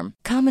Juvederm.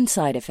 Common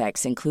side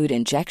effects include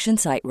injection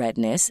site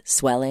redness,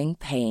 swelling,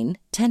 pain,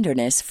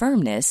 tenderness,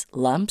 firmness,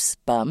 lumps,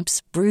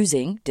 bumps,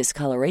 bruising,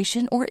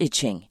 discoloration, or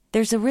itching.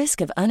 There's a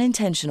risk of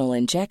unintentional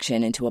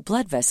injection into a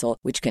blood vessel,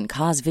 which can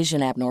cause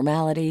vision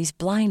abnormalities,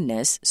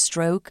 blindness,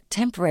 stroke,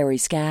 temporary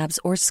scabs,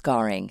 or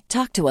scarring.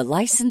 Talk to a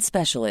licensed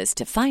specialist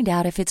to find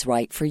out if it's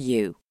right for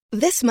you.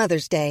 This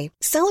Mother's Day,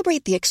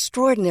 celebrate the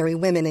extraordinary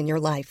women in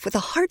your life with a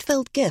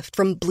heartfelt gift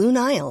from Blue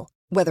Nile.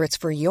 Whether it's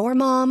for your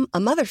mom,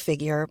 a mother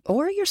figure,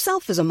 or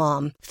yourself as a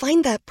mom,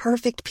 find that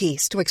perfect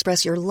piece to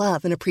express your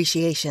love and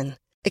appreciation.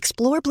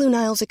 Explore Blue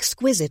Nile's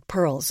exquisite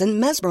pearls and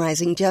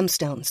mesmerizing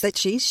gemstones that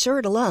she's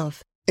sure to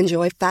love.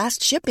 Enjoy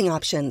fast shipping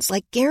options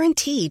like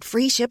guaranteed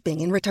free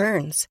shipping and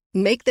returns.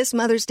 Make this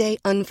Mother's Day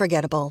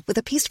unforgettable with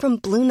a piece from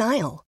Blue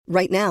Nile.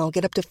 Right now,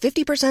 get up to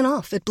 50%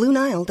 off at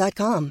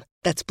BlueNile.com.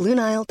 That's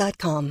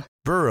BlueNile.com.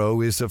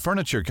 Burrow is a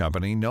furniture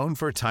company known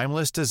for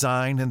timeless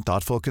design and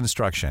thoughtful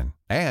construction,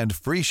 and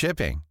free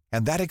shipping,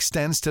 and that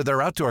extends to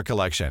their outdoor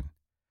collection.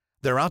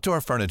 Their outdoor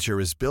furniture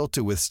is built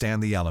to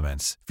withstand the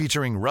elements,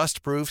 featuring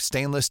rust-proof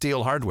stainless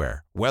steel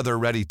hardware,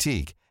 weather-ready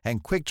teak,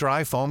 and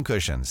quick-dry foam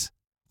cushions.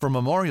 For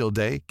Memorial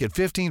Day, get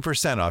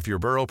 15% off your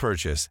Burrow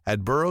purchase at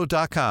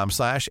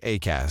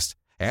burrow.com/acast,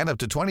 and up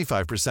to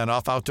 25%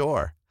 off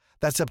outdoor.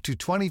 That's up to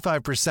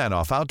 25%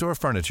 off outdoor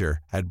furniture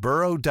at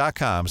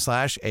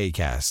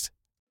burrow.com/acast.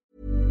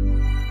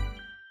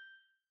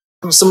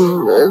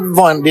 Som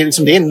var det är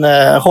liksom din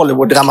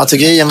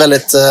Hollywood-dramaturgi, en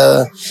väldigt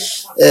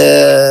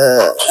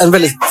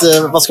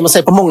vad ska man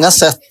säga, på många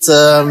sätt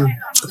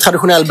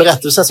traditionell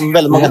berättelse som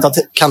väldigt många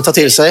kan ta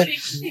till sig.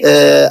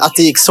 Att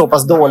det gick så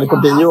pass dåligt på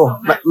bio.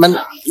 Men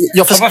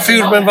jag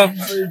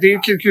det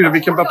är kul att vi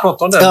kan bara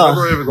prata om det. Ja.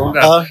 Övergång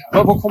där. Ja.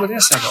 Vad kommer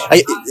det sig då?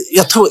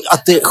 Jag tror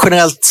att det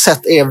generellt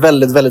sett är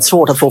väldigt, väldigt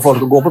svårt att få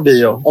folk att gå på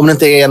bio. Om det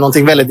inte är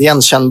någonting väldigt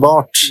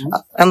igenkännbart.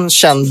 En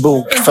känd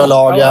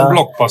bokförlaga. En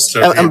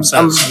blockbuster.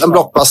 En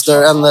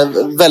blockbuster. En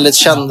väldigt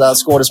kända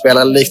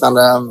skådespelare eller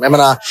liknande. Jag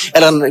menar,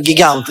 eller en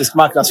gigantisk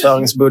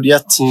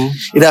marknadsföringsbudget.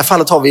 I det här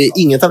fallet har vi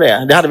inget av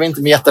det. Det hade vi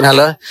inte med Jätten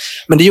heller.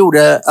 Men det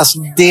gjorde, alltså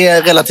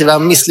det relativa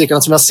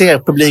misslyckandet som jag ser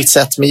publikt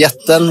sett med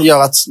Jätten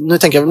gör att nu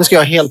tänker jag, nu ska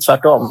jag helt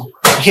tvärtom.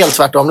 Helt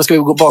tvärtom. Nu ska vi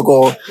bara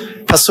gå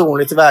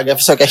personligt tillväga.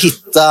 Försöka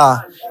hitta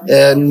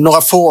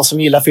några få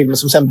som gillar filmen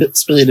som sen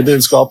sprider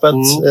budskapet.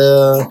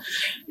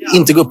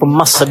 Inte gå upp på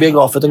massa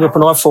biografer utan gå upp på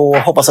några få och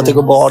hoppas att det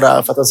går bra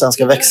där för att den sen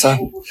ska växa.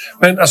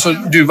 Men alltså,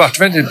 du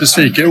varit väldigt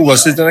besviken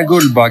oavsett den här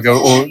Guldbaggar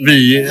och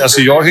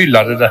jag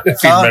hyllade den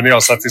filmen när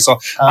jag satt och sa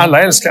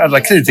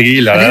alla kritiker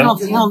gillar den.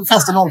 Det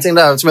fanns det någonting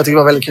där som jag tycker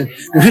var väldigt kul.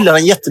 Du hyllade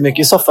den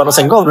jättemycket i soffan och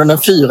sen gav du den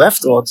en 4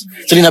 efteråt.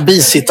 Så dina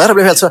bisittare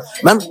blev helt så,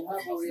 men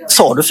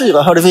sa du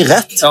 4? Hörde vi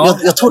rätt? Ja,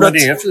 jag trodde att det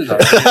är en 4.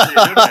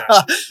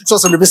 så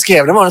som du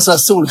beskrev det var en sån här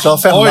solklar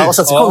 5 och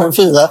sen så kom en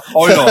 4.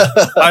 Oj då.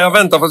 Ja, jag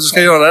väntar på att du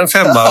ska göra en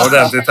 5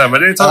 ordentligt här,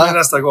 men det tar vi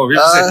nästa gång.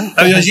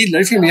 Jag gillar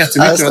ju filmen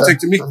jättemycket. Jag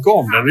tyckte mycket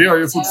om den. Det gör jag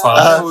ju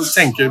fortfarande och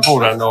tänker på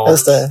den. Och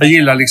jag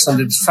gillar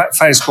liksom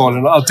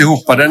färgskalen och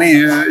alltihopa. Den är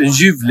ju en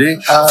ljuvlig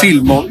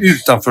film om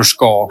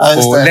utanförskap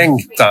och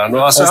längtan.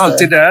 Och alltså allt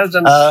det där.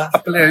 Den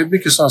appellerar ju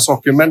mycket sådana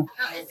saker. Men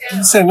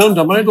sen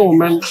undrar man ju då,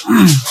 men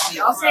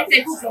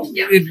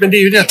det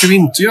är ju det att du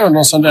inte gör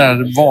någon sån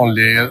där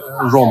vanlig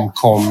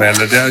romcom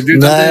eller det.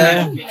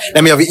 Nej,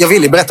 men jag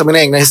vill ju berätta mina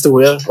egna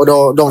historier och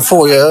då, de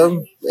får ju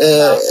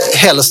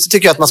helst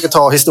tycker jag att man ska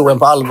ta historien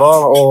på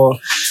allvar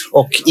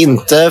och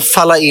inte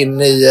falla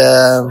in i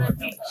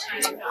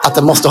att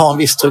den måste ha en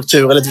viss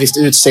struktur eller ett visst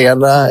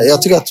utseende.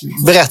 Jag tycker att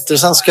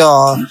berättelsen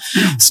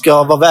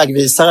ska vara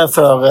vägvisare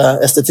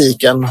för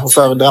estetiken och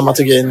för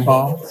dramaturgin.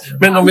 Ja.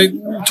 Men om vi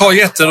tar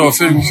Jätten då,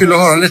 för kul att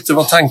höra lite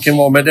vad tanken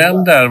var med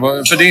den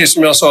där. För det är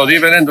som jag sa, det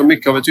är väl ändå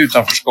mycket av ett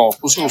utanförskap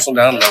och så som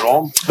det handlar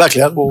om.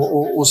 Verkligen.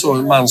 Och så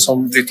en man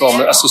som blivit av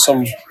med, alltså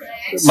som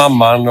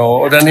mamman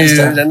och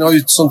den har ju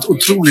ett sånt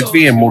otroligt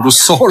vemod och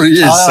sorg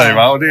i sig.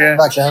 Va? Och det,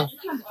 verkligen.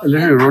 Eller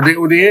hur?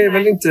 Och det är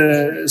väl inte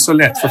så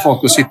lätt för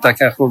folk att sitta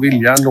kanske och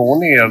vilja nå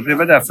ner. Det är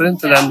väl därför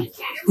inte den...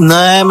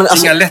 Nej, men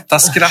inga lätta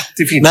skratt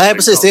i filmen. Nej,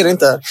 precis, det är det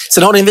inte.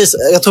 Sen har den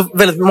jag tror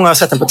väldigt många har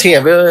sett den på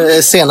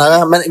tv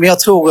senare, men jag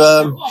tror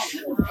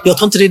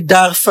inte det är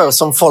därför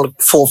som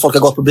folk har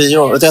gått på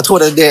bio. Utan jag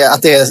tror att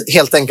det är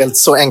helt enkelt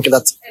så enkelt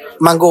att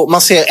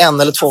man ser 1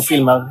 eller 2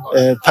 filmer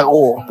per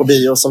år på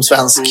bio som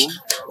svensk.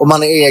 Och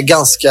man är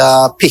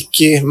ganska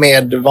picky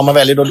med vad man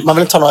väljer. Man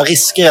vill inte ta några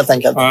risker helt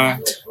enkelt.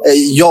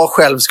 Jag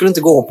själv skulle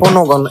inte gå på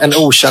en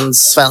okänd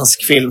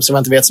svensk film som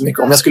jag inte vet så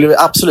mycket om. Jag skulle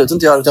absolut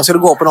inte göra det. Jag skulle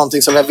gå på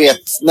någonting som jag vet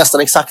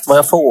nästan exakt vad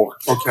jag får.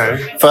 Okay.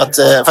 För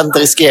att inte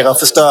riskera att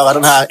förstöra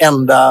den här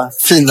enda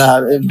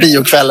fina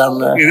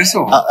biokvällen. Är det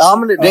så? Ja,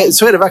 men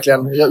så är det verkligen.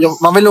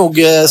 Man vill nog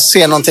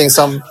se någonting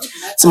som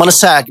man är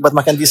säker på att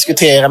man kan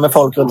diskutera med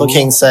folk runt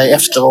omkring sig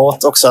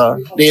efteråt också.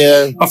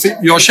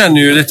 Jag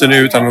känner ju lite nu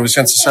utan att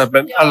känns så här,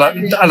 men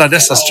alla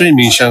dessa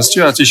streamingtjänster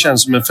gör att det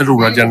känns som en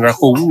förlorad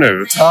generation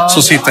nu.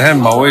 Som sitter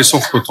hemma och är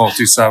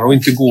soffpotatisar och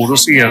inte går och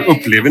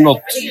upplever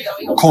något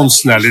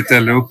konstnärligt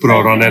eller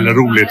upprörande eller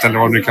roligt eller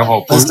vad det kan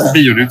vara på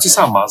bio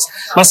tillsammans.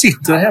 Man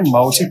sitter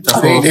hemma och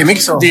tittar på... Det är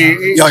mycket så.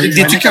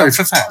 Det tycker jag är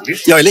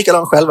förfärligt. Jag är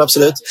likadan själv,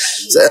 absolut.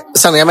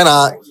 Sen jag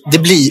menar,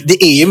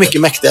 det är ju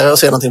mycket mäktigare att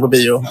se någonting på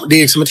bio. Det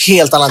är liksom ett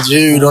helt annat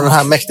ljud och den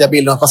här mäktiga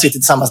bilden att man sitter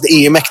tillsammans. Det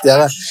är ju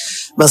mäktigare.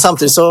 Men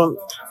samtidigt så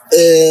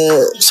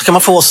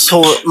kan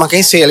man kan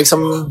ju se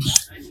liksom...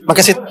 Man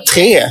kan se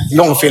 3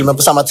 långfilmer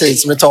på samma tid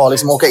som det tar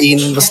liksom åka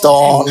in på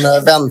stan,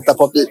 vänta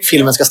på att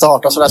filmen ska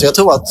starta och sådär. Så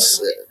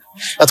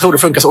jag tror det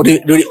funkar så. Och det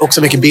är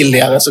också mycket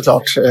billigare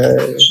såklart.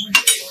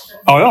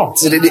 Ja.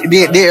 Så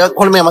jag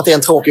håller med om att det är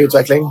en tråkig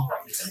utveckling.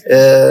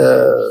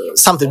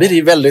 Samtidigt blir det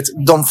ju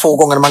väldigt, de få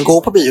gångerna man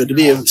går på bio, det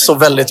blir ju så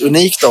väldigt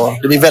unikt då.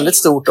 Det blir väldigt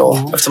stort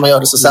då, eftersom man gör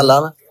det så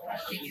sällan.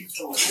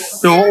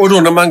 Ja, och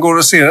då när man går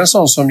och ser en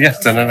sån som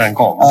Jätten när den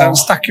kom, den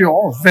stack ju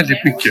av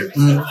väldigt mycket.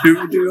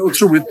 Det är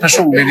otroligt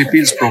personligt i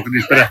bildspråk och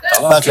ditt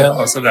berättande. Verkligen.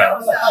 Och sådär.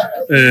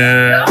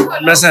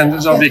 Men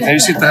sen, vi kan ju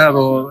sitta här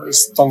och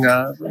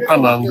stånga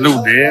pannan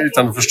blodig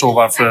utan att förstå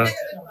varför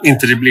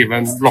inte det blev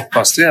en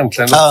blockbuster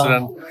egentligen.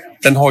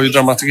 Den har ju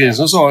dramaturgin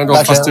som sa ändå,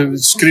 fast du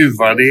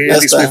skruvar det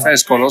är liksom i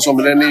färgskala och så,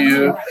 men det är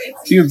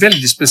ju en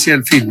väldigt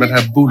speciell film med det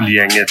här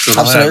bullgänget och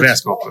de här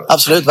redskapen.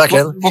 Absolut,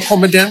 verkligen. Var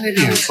kommer den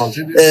idén ifrån?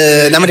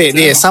 Nej, men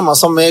det är samma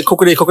som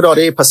Krokodil,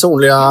 det är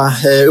personliga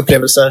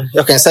upplevelser.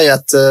 Jag kan säga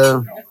att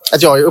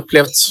jag har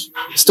upplevt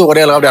stora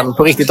delar av den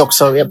på riktigt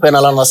också på en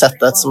eller andra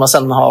sättet som man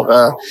sen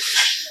har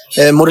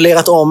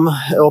modellerat om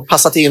och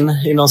passat in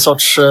i någon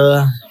sorts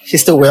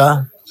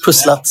historia.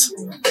 Pusslat.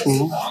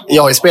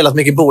 Jag har ju spelat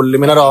mycket boll i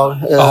mina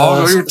dagar. Ja, jag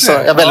har gjort det. Så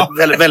jag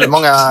har väldigt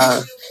många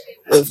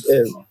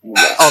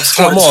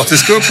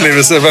traumatiska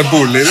upplevelser med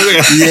boll,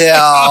 är det?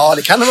 Ja,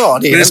 det kan det vara.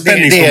 Det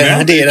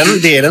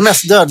är den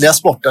mest dödliga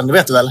sporten, det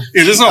vet du väl?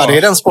 Är det så? Ja, det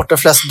är den sporten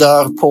flest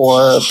dör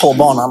på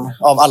banan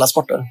av alla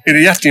sporter. Är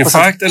det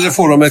hjärtinfarkt eller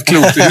får de ett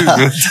klot i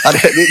huvudet? Ja,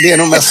 det är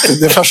nog mest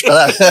det första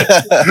där.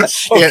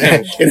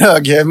 Okay. En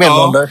hög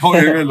medelålder. Ja,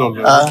 hög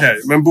medelålder. Ja. Okay.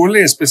 Men boll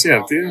är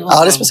speciellt?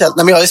 Ja, det är speciellt.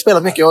 Nej, men jag har ju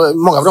spelat mycket och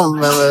många av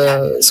de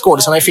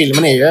skådisarna i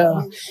filmen är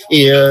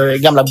ju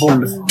gamla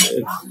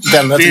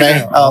bollvänner till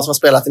mig. Ja, som har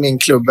spelat i min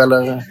klubb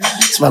eller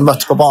som jag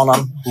mött på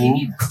banan.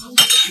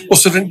 Och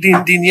så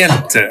din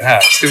hjälte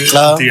här. Ska vi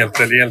inte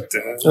hjälte eller hjälte?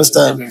 Just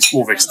det. Den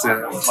småväxte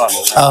mannen.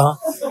 Ja.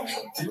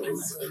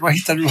 Vad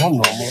hittade du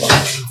honom?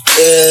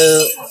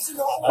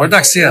 Var det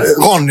dags igen?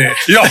 Ronny.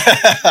 Ja,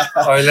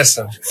 jag är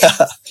ledsen.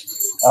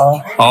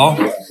 Ja.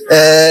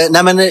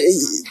 Nej, men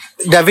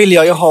där vill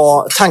jag ju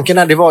ha... Tanken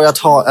där, det var ju att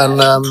ha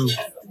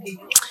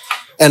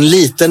en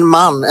liten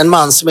man. En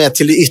man som är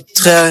till det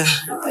yttre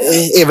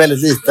är väldigt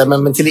liten,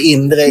 men till det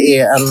inre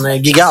är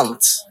en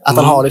gigant. Att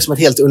han har liksom ett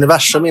helt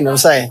universum inom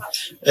sig.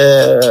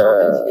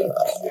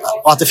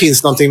 Och att det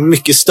finns någonting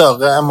mycket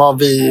större än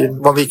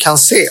vad vi kan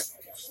se.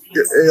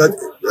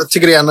 Jag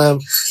tycker det är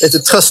en lite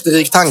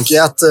trösterik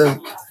tanke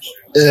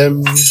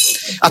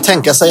att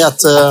tänka sig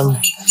att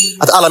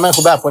alla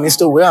människor bär på en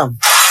historia.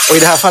 Och i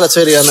det här fallet så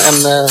är det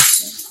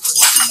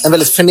en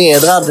väldigt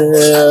förnedrad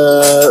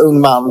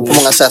ung man på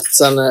många sätt.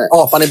 En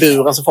apan i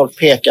buren som folk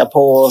pekar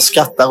på,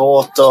 skrattar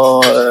åt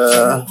och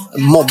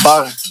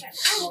mobbar.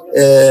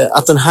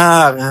 Att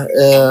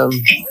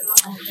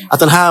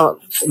den här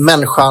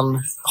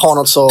människan har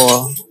något så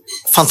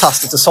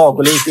fantastiskt och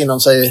sagolikt inom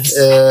sig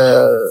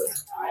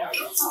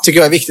tycker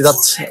jag är viktigt att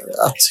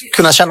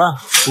kunna känna.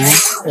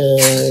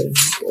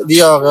 Det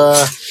gör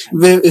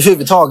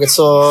överhuvudtaget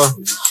så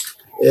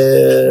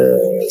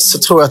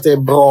tror jag att det är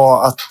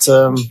bra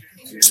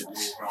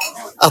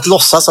att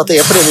låtsas att det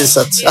är på det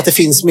viset. Att det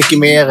finns mycket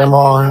mer än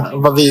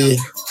vad vi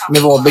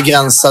med vår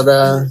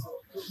begränsade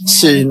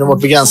syn och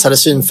vårt begränsade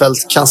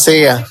synfält kan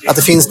se att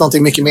det finns något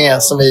mycket mer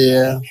som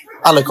vi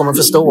alla kommer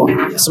förstå,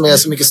 som är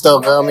så mycket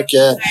större och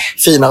mycket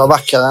finare och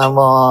vackrare än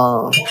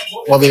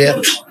vad vi vet.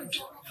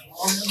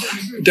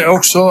 Det är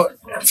också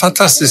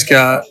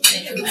fantastiska,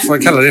 får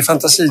jag kalla det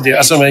fantasier,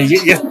 alltså de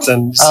här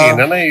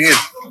jättenscenerna är ju helt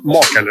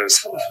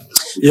makalösa.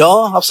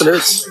 Ja,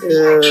 absolut.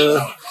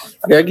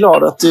 Jag är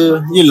glad att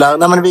du gillar.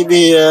 Nej, men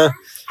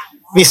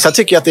vissa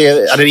tycker att det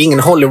är ingen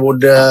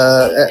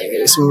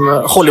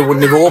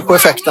Hollywood-nivå på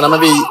effekterna, men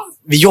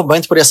vi jobbar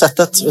inte på det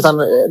sättet, utan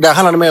där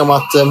handlar det mer om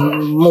att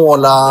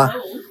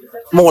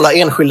måla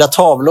enskilda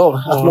tavlor,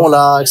 att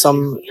måla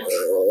liksom,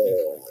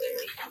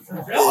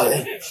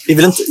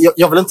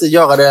 jag vill inte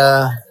göra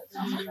det,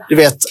 du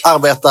vet,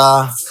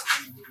 arbeta,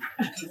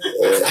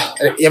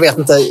 jag vet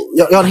inte,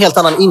 jag har en helt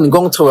annan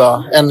ingång tror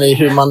jag än i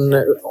hur om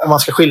man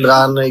ska skildra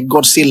en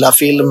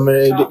Godzilla-film.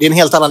 Det är en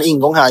helt annan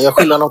ingång här. Jag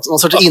skildrar någon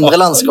sorts inre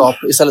landskap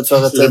istället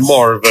för ett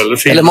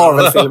Marvel-film.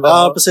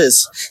 Ja,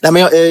 precis. Nej,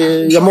 men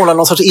jag målar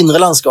någon sorts inre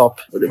landskap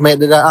med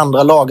det där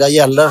andra lagar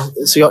gäller.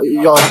 Så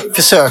jag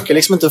försöker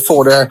liksom inte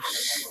få det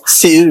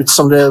se ut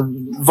som det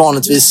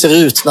vanligtvis ser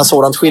ut när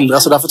sådant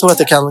skildras, så därför tror jag att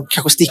det kan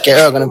kanske sticka i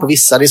ögonen på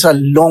vissa. Det är så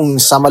här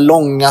långsamma,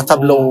 långa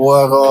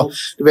tablåer och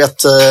du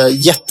vet,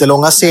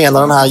 jättelånga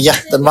scener. Den här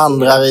jätten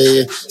vandrar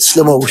i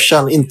slow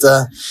motion,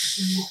 inte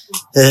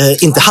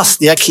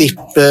hastiga klipp,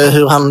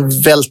 hur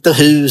han välter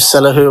hus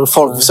eller hur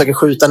folk försöker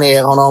skjuta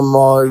ner honom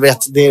och du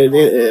vet,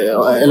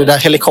 eller där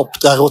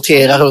helikoptrar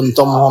roterar runt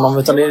om honom,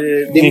 utan det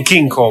är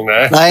King Kong.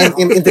 Nej,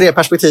 inte det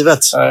perspektivet.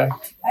 Nej.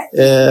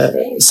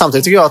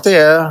 Samtidigt tycker jag att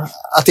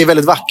det är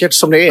väldigt vackert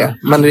som det är,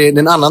 men det är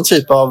en annan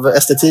typ av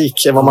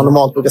estetik än vad man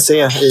normalt brukar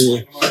se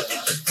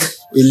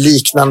i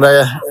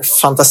liknande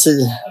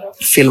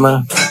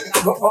fantasifilmer.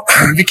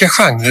 Vilka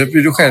genrer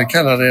vill du själv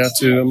kalla det?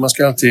 Att man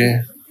ska alltid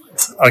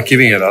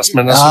arkiveras,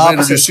 men alltså, vad är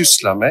det du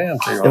sysslar med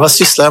egentligen? Vad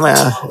sysslar jag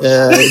med?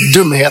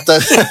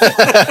 Dumheter.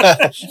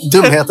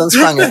 Dumhetens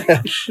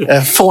genre.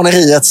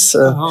 Fåneriets.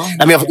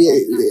 Nej, men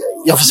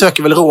jag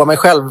försöker väl roa mig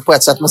själv på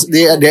ett sätt, men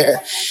det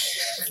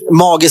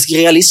magisk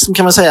realism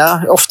kan man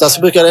säga. Ofta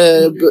så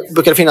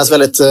brukar det finnas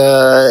väldigt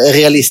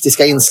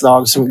realistiska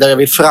inslag där jag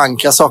vill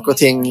förankra saker och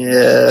ting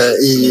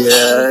i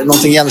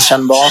någonting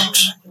igenkännbart.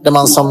 Där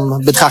man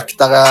som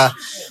betraktare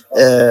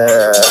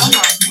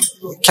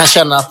kan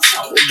känna att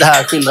det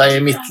här skildrar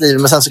i mitt liv.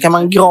 Men sen så kan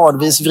man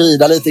gradvis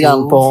vrida lite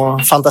grann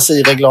på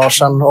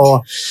fantasireglagen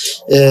och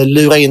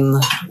lura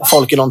in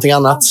folk i någonting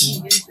annat.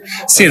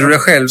 Ser du dig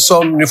själv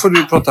som, nu får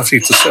du prata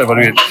fritt och säga vad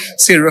du vill,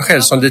 ser du dig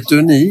själv som lite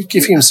unik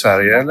i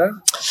Filmsverige, eller?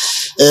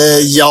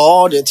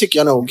 Ja, det tycker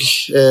jag nog.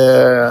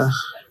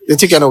 Det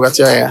tycker jag nog att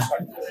jag är.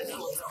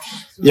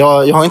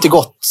 Jag har inte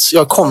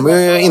jag kommer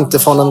ju inte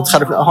från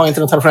har inte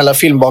den traditionella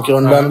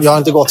filmbakgrunden. Jag har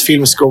inte gått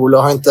filmskola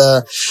och har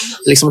inte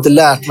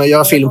lärt mig att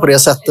göra film på det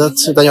sättet,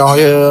 utan jag har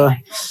ju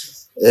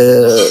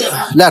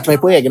lärt mig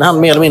på egen hand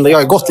mer eller mindre. Jag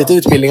har gått lite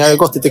utbildningar, jag har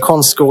gått lite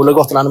konstskola och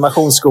gått en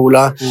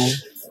animationsskola.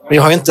 Men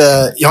jag har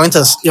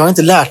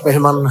inte lärt mig hur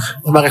man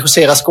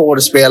regisserar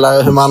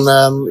skådespelare,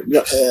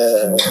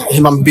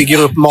 hur man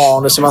bygger upp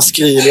manus, hur man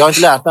skriver. Jag har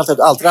inte lärt mig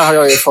allt det där har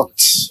jag ju fått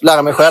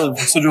lära mig själv.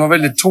 Så du har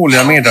väldigt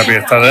tåliga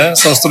medarbetare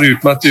som står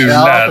ut med att du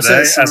lär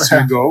dig as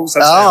you go, så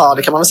att säga.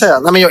 Det kan man väl säga.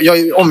 Nej, men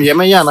jag omger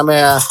mig gärna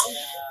med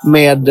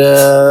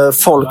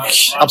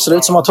folk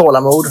absolut som har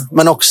tålamod,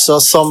 men också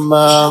som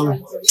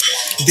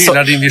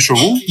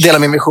delar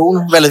min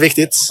vision, väldigt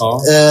viktigt.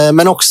 Ja.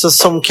 Men också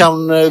som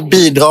kan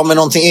bidra med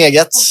någonting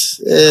eget,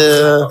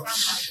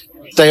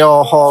 där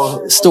jag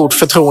har stort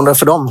förtroende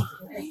för dem.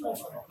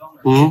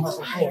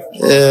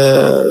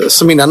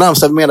 Så mina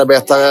närmsta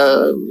medarbetare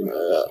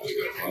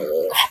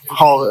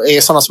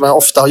är sådana som jag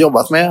ofta har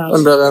jobbat med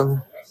under en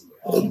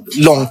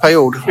lång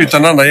period.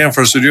 Utan andra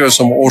jämförelser du gör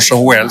som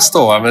Orson Welles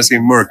då, med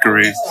sin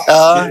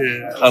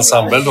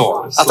Mercury-ensemble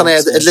då. Att han är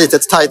ett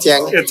litet tajt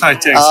gäng. Ett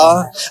tajt gäng.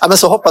 Ja, men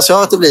så hoppas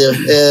jag att det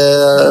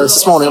blir. Så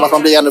småningom att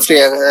man blir ännu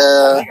fler.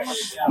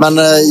 Men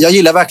jag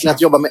gillar verkligen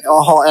att jobba med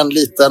att ha en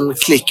liten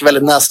klick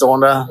väldigt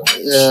närstående.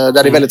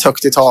 Där det är väldigt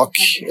högt i tak.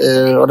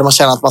 Och där man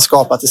känner att man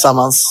skapar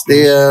tillsammans.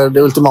 Det är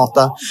det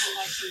ultimata.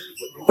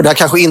 Och där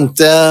kanske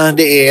inte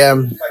det är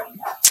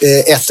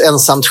ett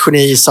ensamt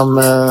geni som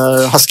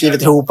har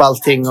skrivit ihop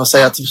allting och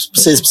säger att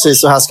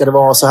precis så här ska det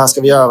vara, så här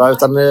ska vi göra,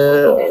 utan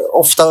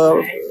ofta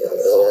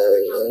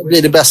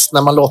blir det bäst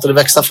när man låter det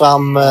växa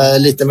fram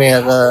lite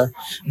mer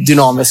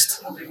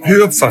dynamiskt.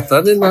 Hur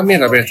uppfattar dina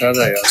medarbetare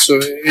dig? Alltså,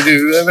 är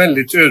du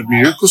väldigt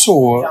ödmjuk och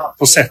så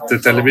på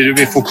sättet, eller blir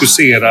du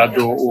fokuserad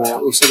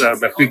och sådär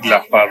med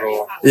skygglappar?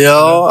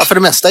 Ja, för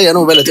det mesta är jag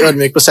nog väldigt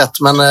ödmjuk på sätt,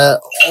 men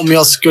om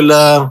jag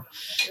skulle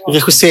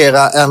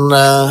regissera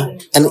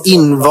en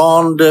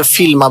invand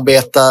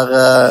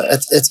filmarbetare,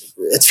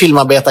 ett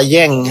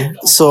filmarbetargäng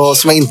som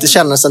jag inte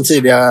känner sedan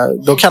tidigare,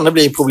 då kan det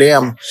bli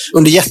problem.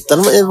 Under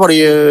Jätten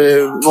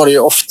var det ju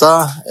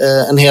ofta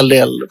en hel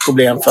del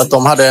problem för att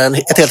de hade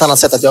ett helt annat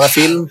sätt att göra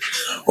film.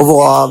 Och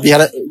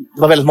det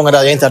var väldigt många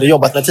där jag inte hade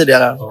jobbat med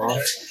tidigare.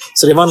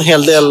 Så det var en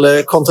hel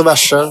del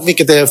kontroverser,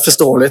 vilket är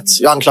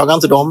förståeligt. Jag anklagar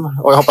inte dem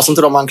och jag hoppas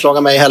inte de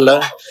anklagar mig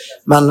heller.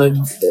 Men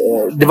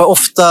det var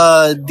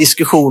ofta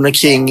diskussioner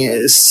kring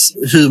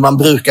hur man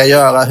brukar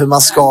göra, hur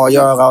man ska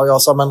göra. Och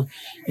jag sa, men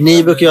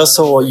ni brukar göra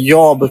så,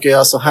 jag brukar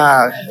göra så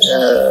här.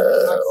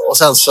 Och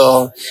sen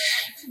så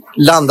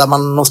landar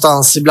man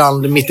någonstans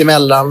ibland mitt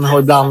emellan och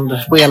ibland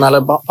på ena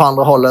eller på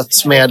andra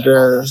hållet med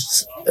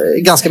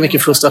ganska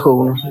mycket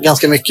frustration,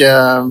 ganska mycket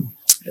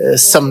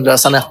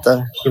sömnlösa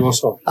nätter. Det var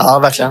så? Ja,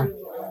 verkligen.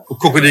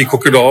 Och Krokodil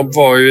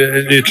var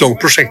ju ett långt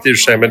projekt i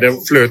sig, men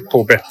det flöt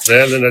på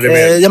bättre? Eller när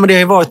det ja, men det har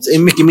ju varit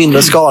en mycket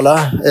mindre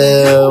skala.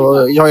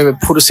 Jag har ju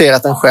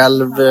producerat den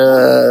själv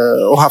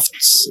och haft,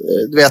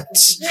 du vet,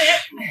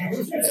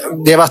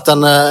 det har varit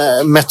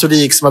en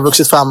metodik som har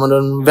vuxit fram under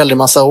en väldigt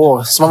massa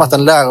år. Som har varit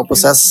en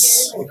läroprocess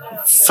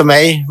för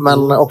mig,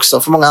 men också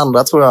för många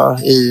andra tror jag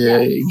i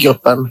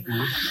gruppen.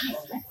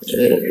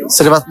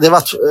 Så det har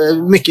varit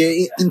mycket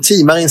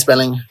intimare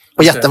inspelning.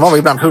 På Jätten var vi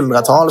ibland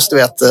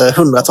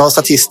hundratals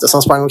statister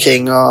som sprang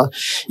omkring och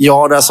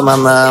jag där som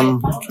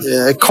en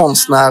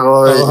konstnär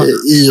och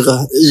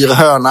yr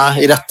höna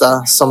i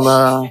detta som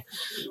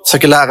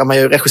försöker lära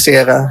mig att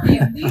regissera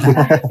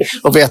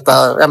och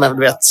veta,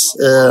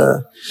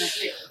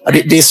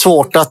 det är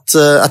svårt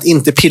att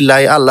inte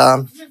pilla i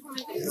alla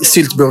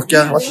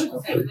syltburkar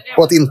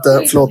och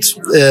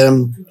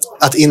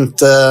att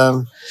inte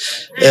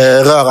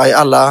röra i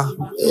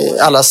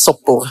alla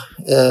soppor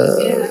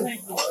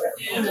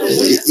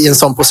i en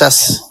sån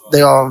process där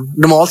jag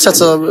normalt sett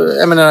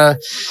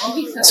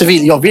så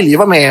vill ju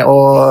vara med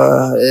och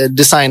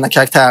designa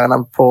karaktärerna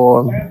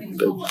på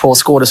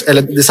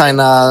eller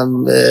designa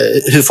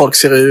hur folk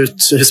ser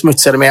ut, hur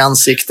smutsiga de är i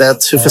ansiktet,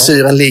 hur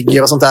frisyren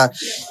ligger och sånt där.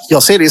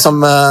 Jag ser det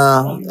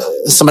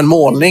som en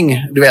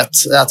målning, du vet,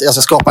 att jag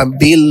ska skapa en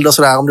bild och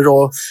sådär. Om det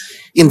då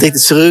inte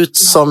riktigt ser ut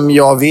som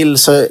jag vill,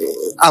 så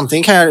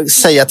antingen kan jag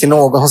säga till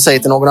någon som säger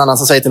till någon annan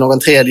som säger till någon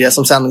tredje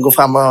som sen går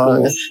fram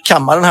och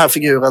kammar den här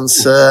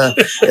figurens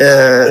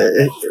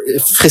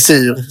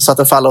frisyr så att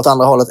den faller åt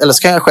andra hållet. Eller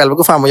så kan jag själv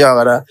gå fram och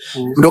göra det.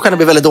 Men då kan det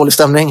bli väldigt dålig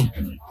stämning.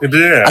 Det blir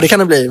det? Ja, det kan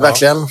det bli,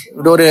 verkligen.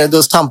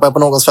 Då trampar jag på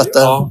någons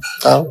fötter.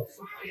 Ja.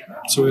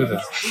 Så är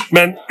det.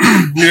 Men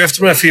nu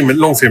efter de här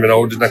långfilmerna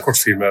och dina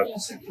kortfilmer,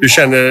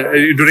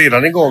 är du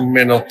redan igång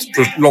med något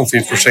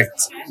långfilmsprojekt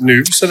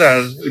nu?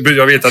 Sådär?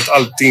 Jag vet att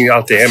allting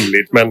alltid är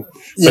hemligt, men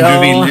du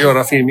vill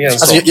göra film igen?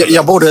 Alltså,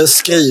 jag både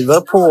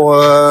skriver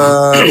på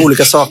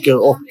olika saker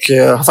och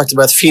har faktiskt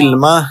börjat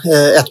filma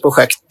ett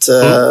projekt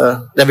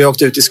där vi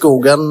åkt ut i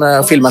skogen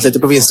och filmat lite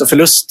på vinst och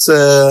förlust.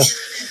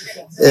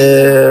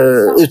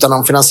 Utan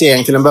någon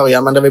finansiering till en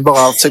början, men där vi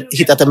bara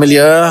hittat en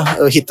miljö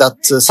och hittat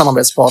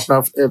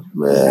samarbetspartner,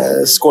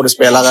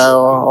 skådespelare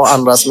och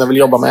andra som jag vill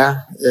jobba med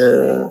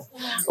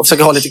och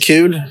försöka ha lite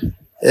kul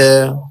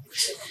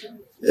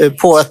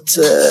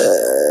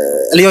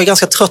eller jag är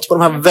ganska trött på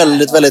de här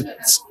väldigt, väldigt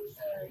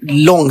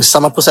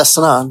långsamma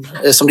processerna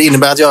som det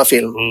innebär att göra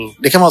film.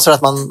 Det kan vara så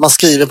att man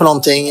skriver på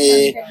någonting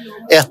i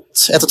ett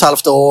och ett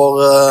halvt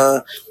år.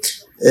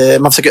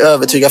 Man försöker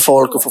övertyga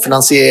folk och få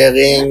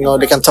finansiering och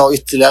det kan ta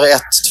ytterligare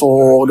 1-2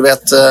 år. Du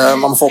vet,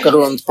 man får åka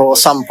runt på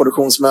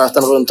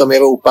samproduktionsmöten runt om i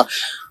Europa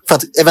för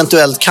att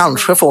eventuellt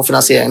kanske få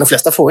finansiering. De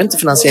flesta får inte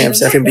finansiering för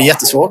sina film. Det är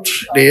jättesvårt.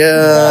 Det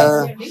är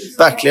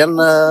verkligen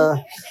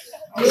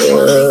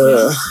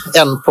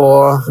en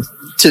på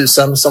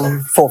 1000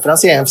 som får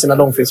finansiering för sina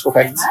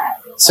långfilmsprojekt.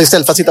 Så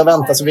istället för att sitta och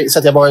vänta så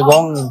sätter jag bara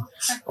igång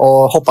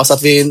och hoppas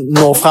att vi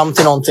når fram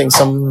till någonting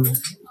som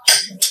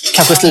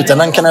kanske i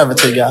slutändan kan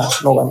övertyga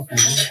någon.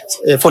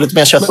 Få lite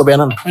mer kött på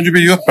benen. Men du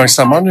blir ju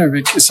uppmärksammad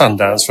nu i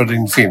Sundance för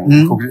din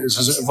film.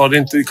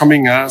 Kom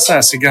inga så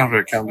här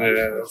cigarrökande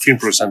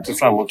filmproducenter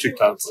fram och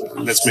tyckte att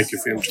det lät så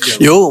mycket film?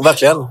 Jo,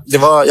 verkligen.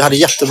 Jag hade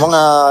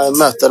jättemånga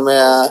möten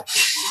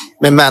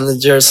med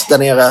managers där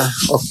nere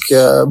och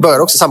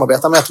började också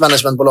samarbeta med ett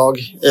managementbolag,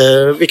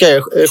 vilka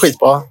är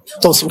skitbra.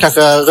 De som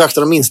kanske rökte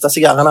de minsta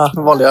cigarrerna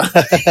valde jag.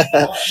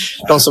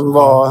 De som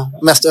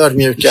var mest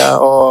ödmjuka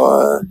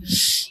och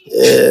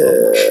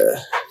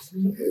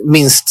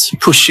minst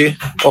pushy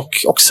och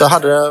också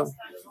hade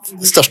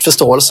störst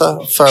förståelse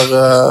för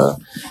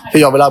hur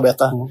jag vill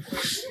arbeta.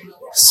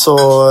 Så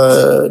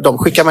de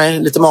skickar mig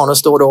lite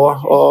manus då och då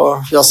och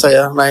jag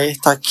säger nej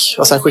tack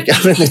och sen skickar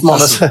jag lite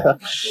manus.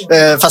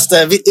 Fast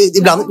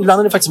ibland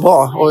är det faktiskt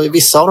bra och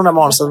vissa av de där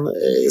manusen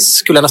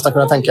skulle jag nästan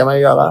kunna tänka mig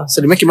att göra.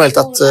 Så det är mycket möjligt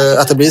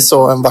att det blir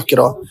så en vacker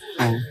dag.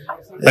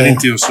 Men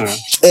inte just nu?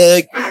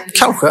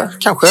 Kanske.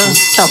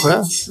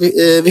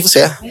 Vi får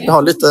se. Jag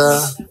har lite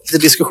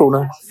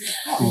diskussioner.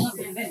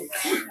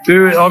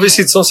 Du, vi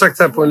sitter som sagt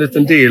här på en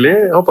liten del.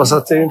 Jag hoppas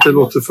att det inte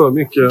låter för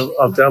mycket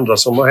allt det andra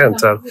som har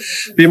hänt här.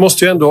 Vi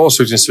måste ju ändå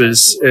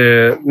avslutningsvis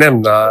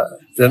nämna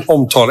den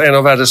omtalade, en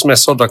av världens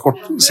mest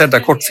sedda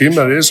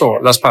kortfilmer, är det så?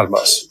 Las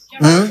Palmas.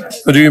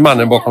 Och du är ju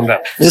mannen bakom den.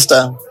 Just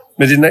det.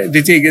 Men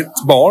ditt eget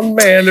barn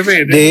med, eller vad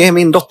är det? Det är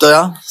min dotter,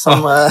 ja,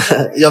 som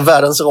gör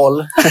världens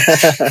roll.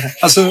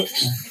 Alltså,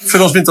 för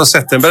de som inte har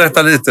sett den,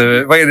 berätta lite.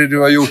 Vad är det du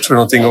har gjort för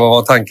någonting och vad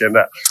var tanken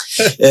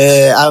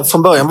där?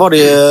 Från början var det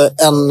ju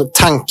en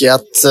tanke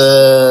att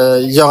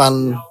göra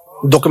en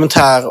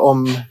dokumentär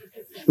om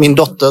min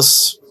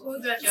dotters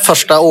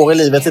första år i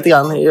livet lite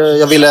grann.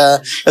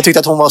 Jag tyckte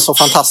att hon var så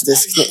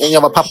fantastisk.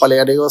 Jag var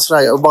pappaledig och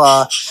sådär.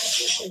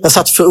 Jag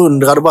satt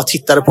förundrad och bara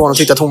tittade på henne och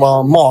tyckte att hon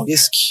var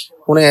magisk.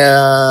 Hon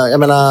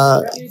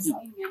är,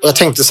 jag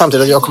tänkte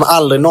samtidigt att jag kommer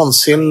aldrig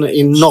någonsin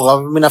i några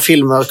av mina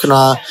filmer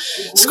kunna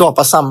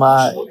skapa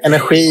samma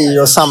energi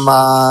och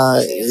samma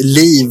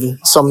liv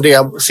som det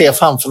jag ser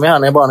framför mig här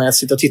när jag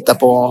sitter och tittar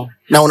på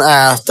när hon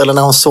äter eller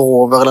när hon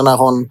sover eller när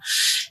hon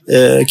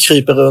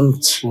kryper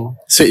runt.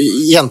 Så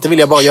egentligen vill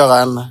jag bara göra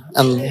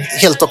en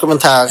helt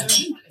dokumentär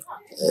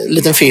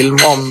liten film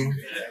om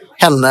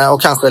henne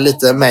och kanske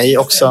lite mig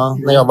också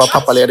när jag var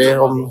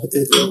pappaledig, om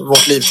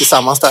vårt liv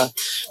tillsammans där.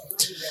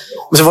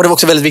 Men så var det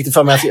också väldigt viktigt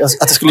för mig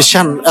att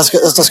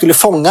jag skulle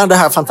fånga det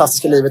här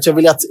fantastiska livet. Jag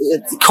ville att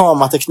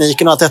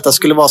kameratekniken och att detta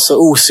skulle vara så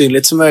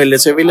osynligt som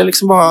möjligt. Så jag ville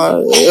liksom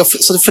bara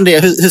fundera,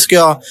 hur ska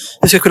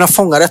jag kunna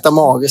fånga detta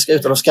magiska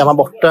utan att skamma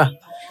bort det.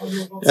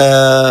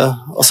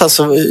 Och sen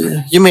så,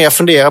 ju mer jag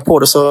funderar på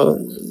det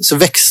så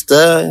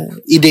växte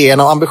idén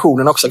och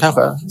ambitionen också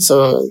kanske.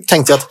 Så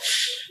tänkte jag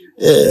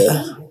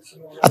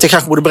att jag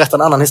kanske borde berätta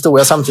en annan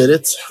historia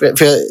samtidigt.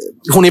 För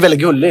hon är väldigt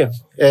gullig.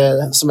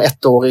 Som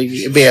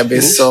 1-årig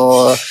bebis.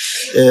 Och,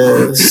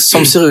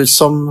 som ser ut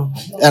som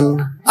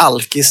en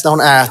alkis när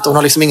hon äter. Hon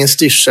har liksom ingen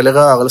styrsel eller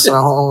rörelse. När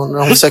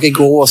hon försöker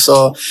gå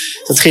så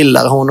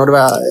trillar hon. Och det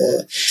var,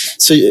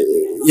 så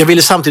jag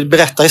ville samtidigt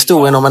berätta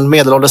historien om en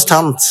medelålders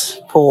tant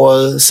på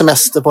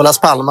semester på Las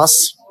Palmas.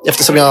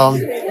 Eftersom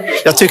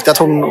jag tyckte att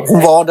hon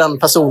var den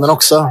personen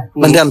också.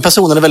 Men den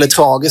personen är väldigt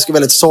tragisk och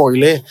väldigt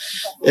sorglig.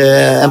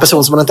 En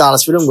person som man inte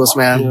alls vill umgås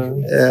med.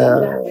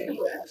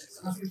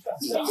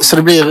 Så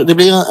det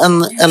blir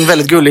en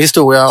väldigt gullig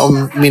historia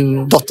om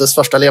min dotters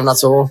första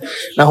levnadsår.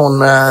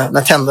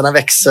 När tänderna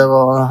växer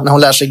och när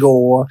hon lär sig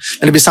gå.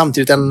 Men det blir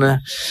samtidigt en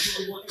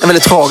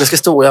väldigt tragisk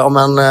historia om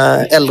en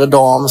äldre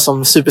dam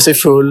som super sig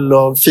full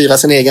och firar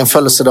sin egen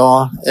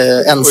födelsedag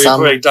ensam.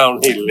 På väg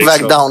downhill. Liksom.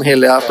 Väg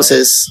downhill, ja,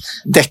 precis.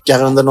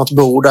 Däckar under något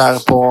bord där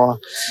på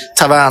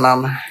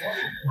tavernan.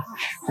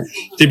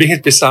 Det blir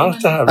helt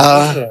bisarrt det här.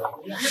 Ja.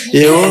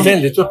 Jo.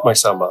 Väldigt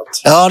uppmärksammat.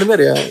 Ja, det blir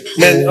det.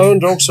 Men jag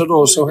undrar också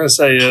då, som jag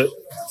säger,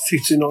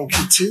 fick du någon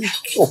kritik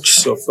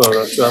också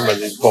för att du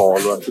använde ditt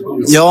barn? Och att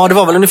Ja, det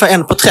var väl ungefär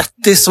 1 på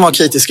 30 som var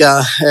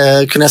kritiska,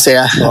 kunde jag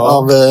se. Ja.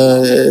 Av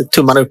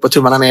tummarna upp och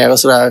tummarna ner och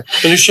sådär.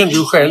 Men hur kände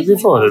du själv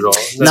inför det då?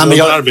 När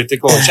du arbetade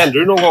kvar? Kände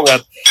du någon gång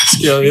att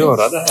ska jag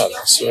göra det här?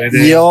 Alltså,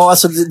 Ja,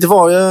 alltså det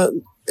var ju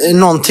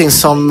någonting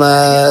som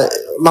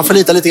man får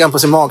lita lite grann på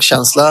sin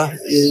magkänsla.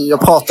 Jag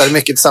pratade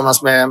mycket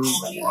tillsammans med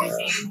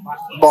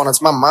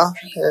barnets mamma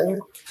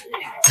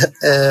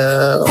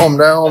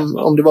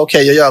om det var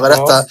okej att göra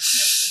detta.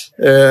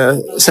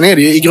 Sen är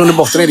det ju i grund och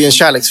botten är det en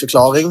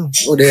kärleksförklaring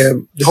och det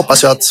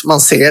hoppas jag att man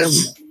ser.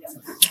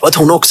 Och att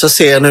hon också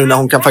ser nu när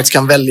hon faktiskt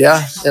kan välja.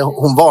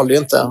 Hon valde ju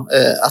inte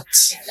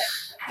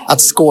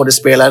att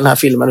skådespela i den här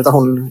filmen, utan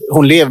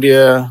hon levde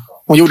ju.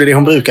 Hon gjorde det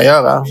hon brukar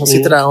göra. Hon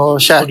sitter där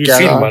och käkar. Och du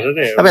filmade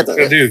det? Jag vet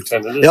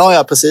inte.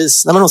 Ja,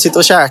 precis. Nej, men hon sitter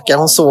och käkar,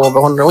 hon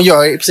sover. Hon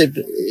gör i princip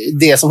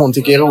det som hon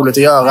tycker är roligt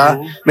att göra.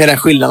 Med den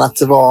skillnaden att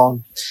det var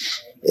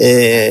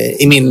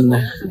i min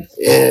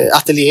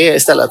ateljé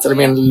istället. Eller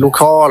min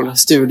lokal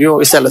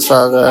studio istället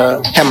för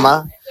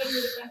hemma.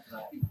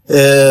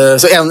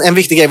 Så en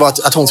viktig grej var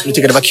att hon skulle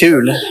tycka det var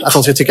kul. Att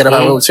hon skulle tycka det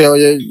var roligt. Så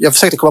jag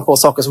försökte komma på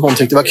saker som hon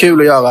tyckte var kul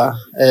att göra.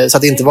 Så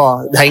att det inte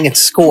var... Det här är inget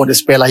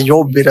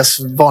skådespelarjobb i dess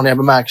vanliga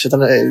bemärkelse. Utan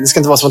det ska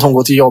inte vara som att hon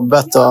går till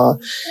jobbet och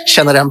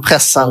känner den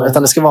pressen.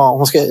 Utan det ska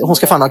vara... Hon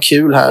ska fan ha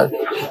kul här.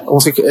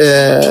 Hon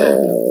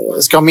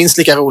ska ha minst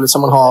lika roligt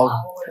som hon har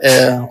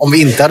om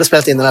vi inte hade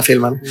spelat in den här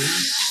filmen.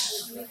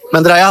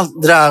 Men det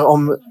där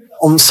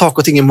om saker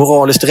och ting är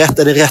moraliskt rätt,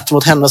 är det rätt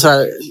mot henne och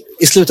sådär.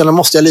 I slutändan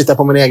måste jag lita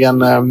på min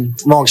egen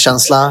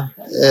magkänsla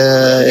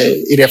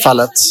i det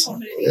fallet.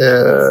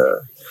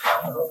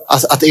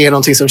 Att det är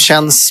någonting som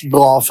känns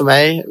bra för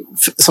mig.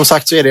 Som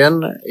sagt så är det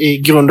i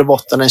grund och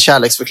botten en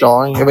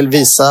kärleksförklaring. Jag vill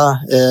visa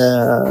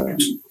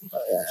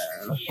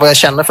vad jag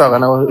känner för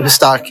henne och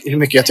hur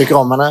mycket jag tycker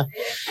om henne.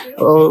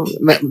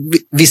 Men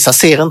vissa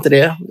ser inte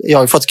det. Jag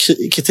har ju fått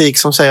kritik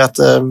som säger att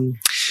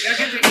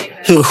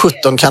hur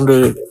 17 kan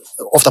du,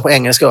 ofta på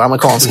engelska och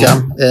amerikanska.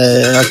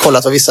 Jag har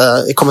kollat vad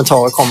vissa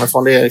kommentarer kommer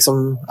från. Det är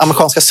liksom,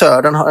 amerikanska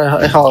södern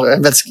har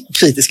en väldigt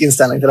kritisk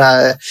inställning till det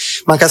här.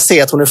 Man kan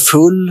se att hon är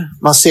full.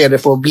 Man ser det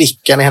på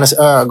blicken i hennes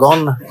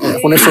ögon.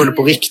 Hon är full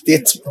på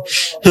riktigt.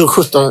 Hur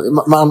 17,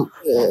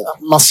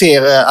 man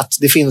ser att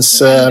det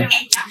finns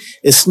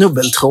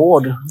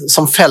snubbeltråd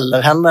som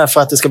fäller henne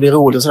för att det ska bli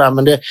roligt och sådär.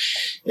 Men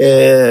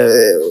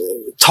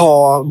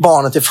ta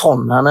barnet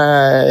ifrån henne,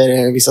 är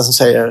det vissa som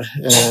säger.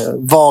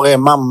 Var är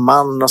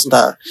mamman och sånt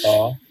där.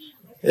 Ja.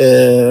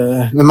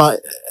 Men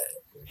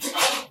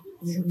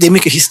det är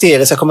mycket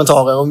hysteriska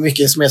kommentarer och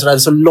mycket som är sådär,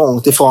 så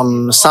långt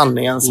ifrån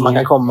sanningen som man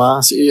kan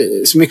komma.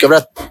 Så mycket av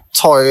det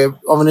tar jag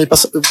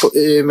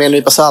med en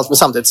nypa salt, men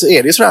samtidigt så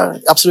är det ju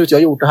sådär, absolut, jag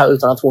har gjort det här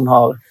utan att hon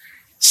har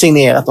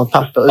signerat något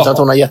papper, utan att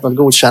hon har gett något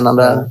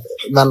godkännande.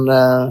 Men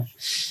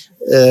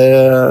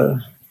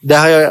det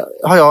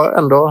har jag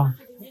ändå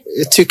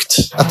tyckt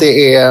att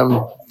det är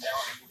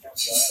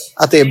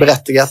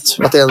berättigat,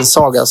 att det är en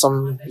saga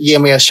som ger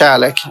mer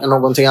kärlek än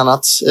någonting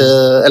annat,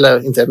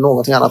 eller inte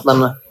någonting annat,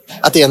 men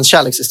att det är en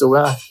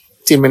kärlekshistoria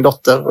till min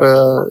dotter.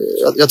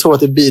 Jag tror att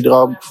det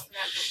bidrar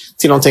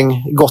till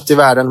någonting gott i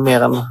världen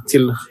mer än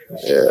till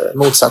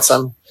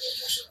motsatsen.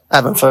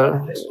 Även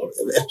för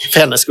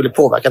henne skulle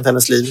påverka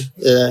hennes liv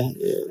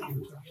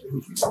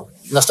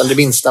nästan det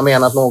minsta, mer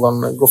än att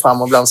någon går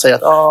fram och ibland säger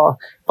att var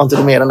inte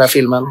du med i den där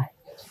filmen?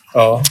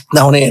 Ja.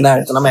 När hon är i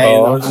närheten av mig,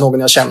 någon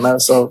jag känner,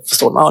 så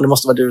förstår man, det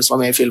måste vara du som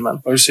var med i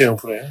filmen. Hur ser hon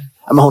på det?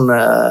 Ja, men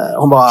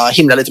hon bara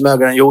himlar lite med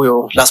ögonen.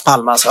 Jo, Las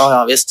Palmas.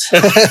 Ja, visst.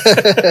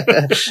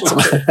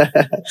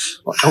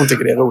 Hon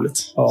tycker det är roligt.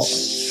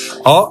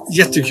 Ja,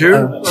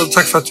 jättekul.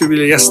 Tack för att du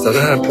ville gästa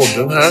den här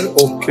podden här.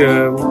 Och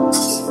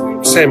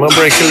säger man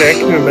break a leg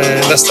nu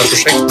med nästa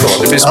projekt då?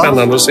 Det blir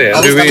spännande att se.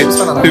 Ja,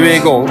 du är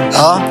igång.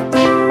 Ja,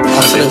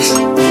 absolut.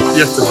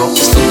 Jättebra.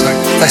 Stort tack.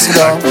 Tack så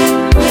mycket.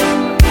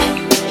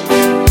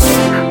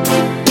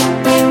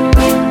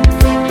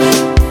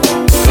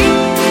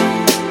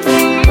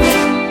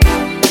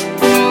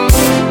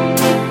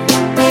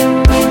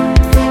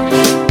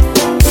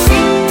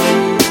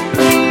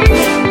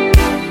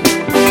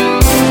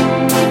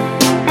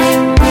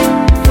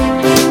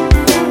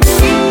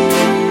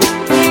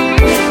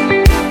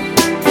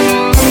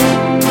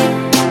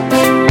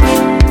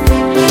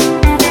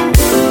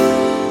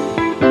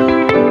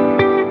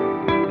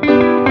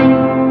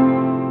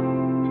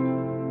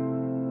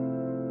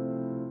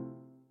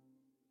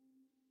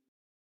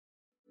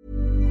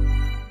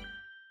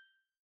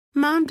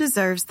 Mom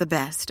deserves the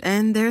best,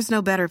 and there's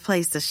no better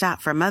place to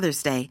shop for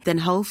Mother's Day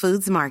than Whole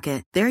Foods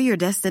Market. They're your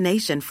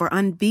destination for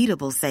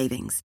unbeatable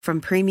savings,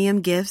 from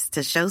premium gifts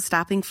to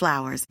show-stopping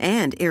flowers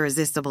and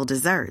irresistible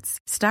desserts.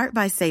 Start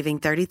by saving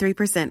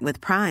 33%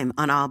 with Prime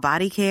on all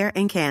body care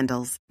and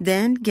candles.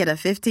 Then get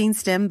a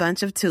 15-stem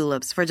bunch of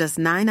tulips for just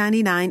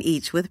 $9.99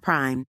 each with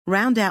Prime.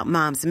 Round out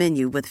Mom's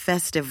menu with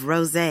festive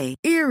rosé,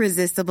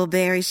 irresistible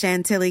berry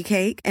chantilly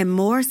cake, and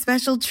more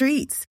special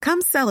treats.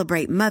 Come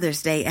celebrate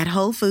Mother's Day at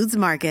Whole Foods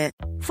Market.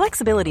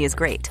 Flexibility is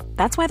great.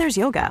 That's why there's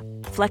yoga.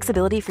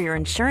 Flexibility for your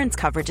insurance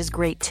coverage is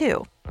great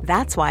too.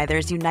 That's why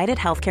there's United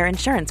Healthcare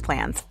Insurance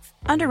Plans.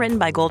 Underwritten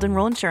by Golden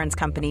Rule Insurance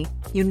Company,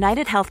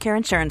 United Healthcare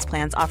Insurance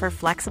Plans offer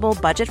flexible,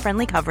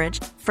 budget-friendly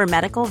coverage for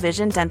medical,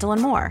 vision, dental,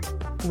 and more.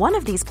 One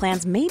of these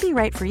plans may be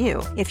right for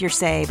you if you're,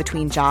 say,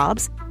 between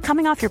jobs,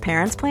 coming off your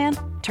parents' plan,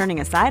 turning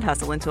a side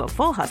hustle into a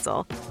full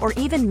hustle, or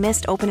even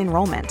missed open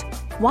enrollment.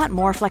 Want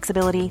more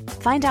flexibility?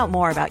 Find out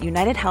more about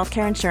United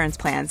Healthcare Insurance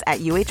Plans at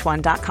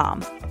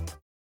uh1.com.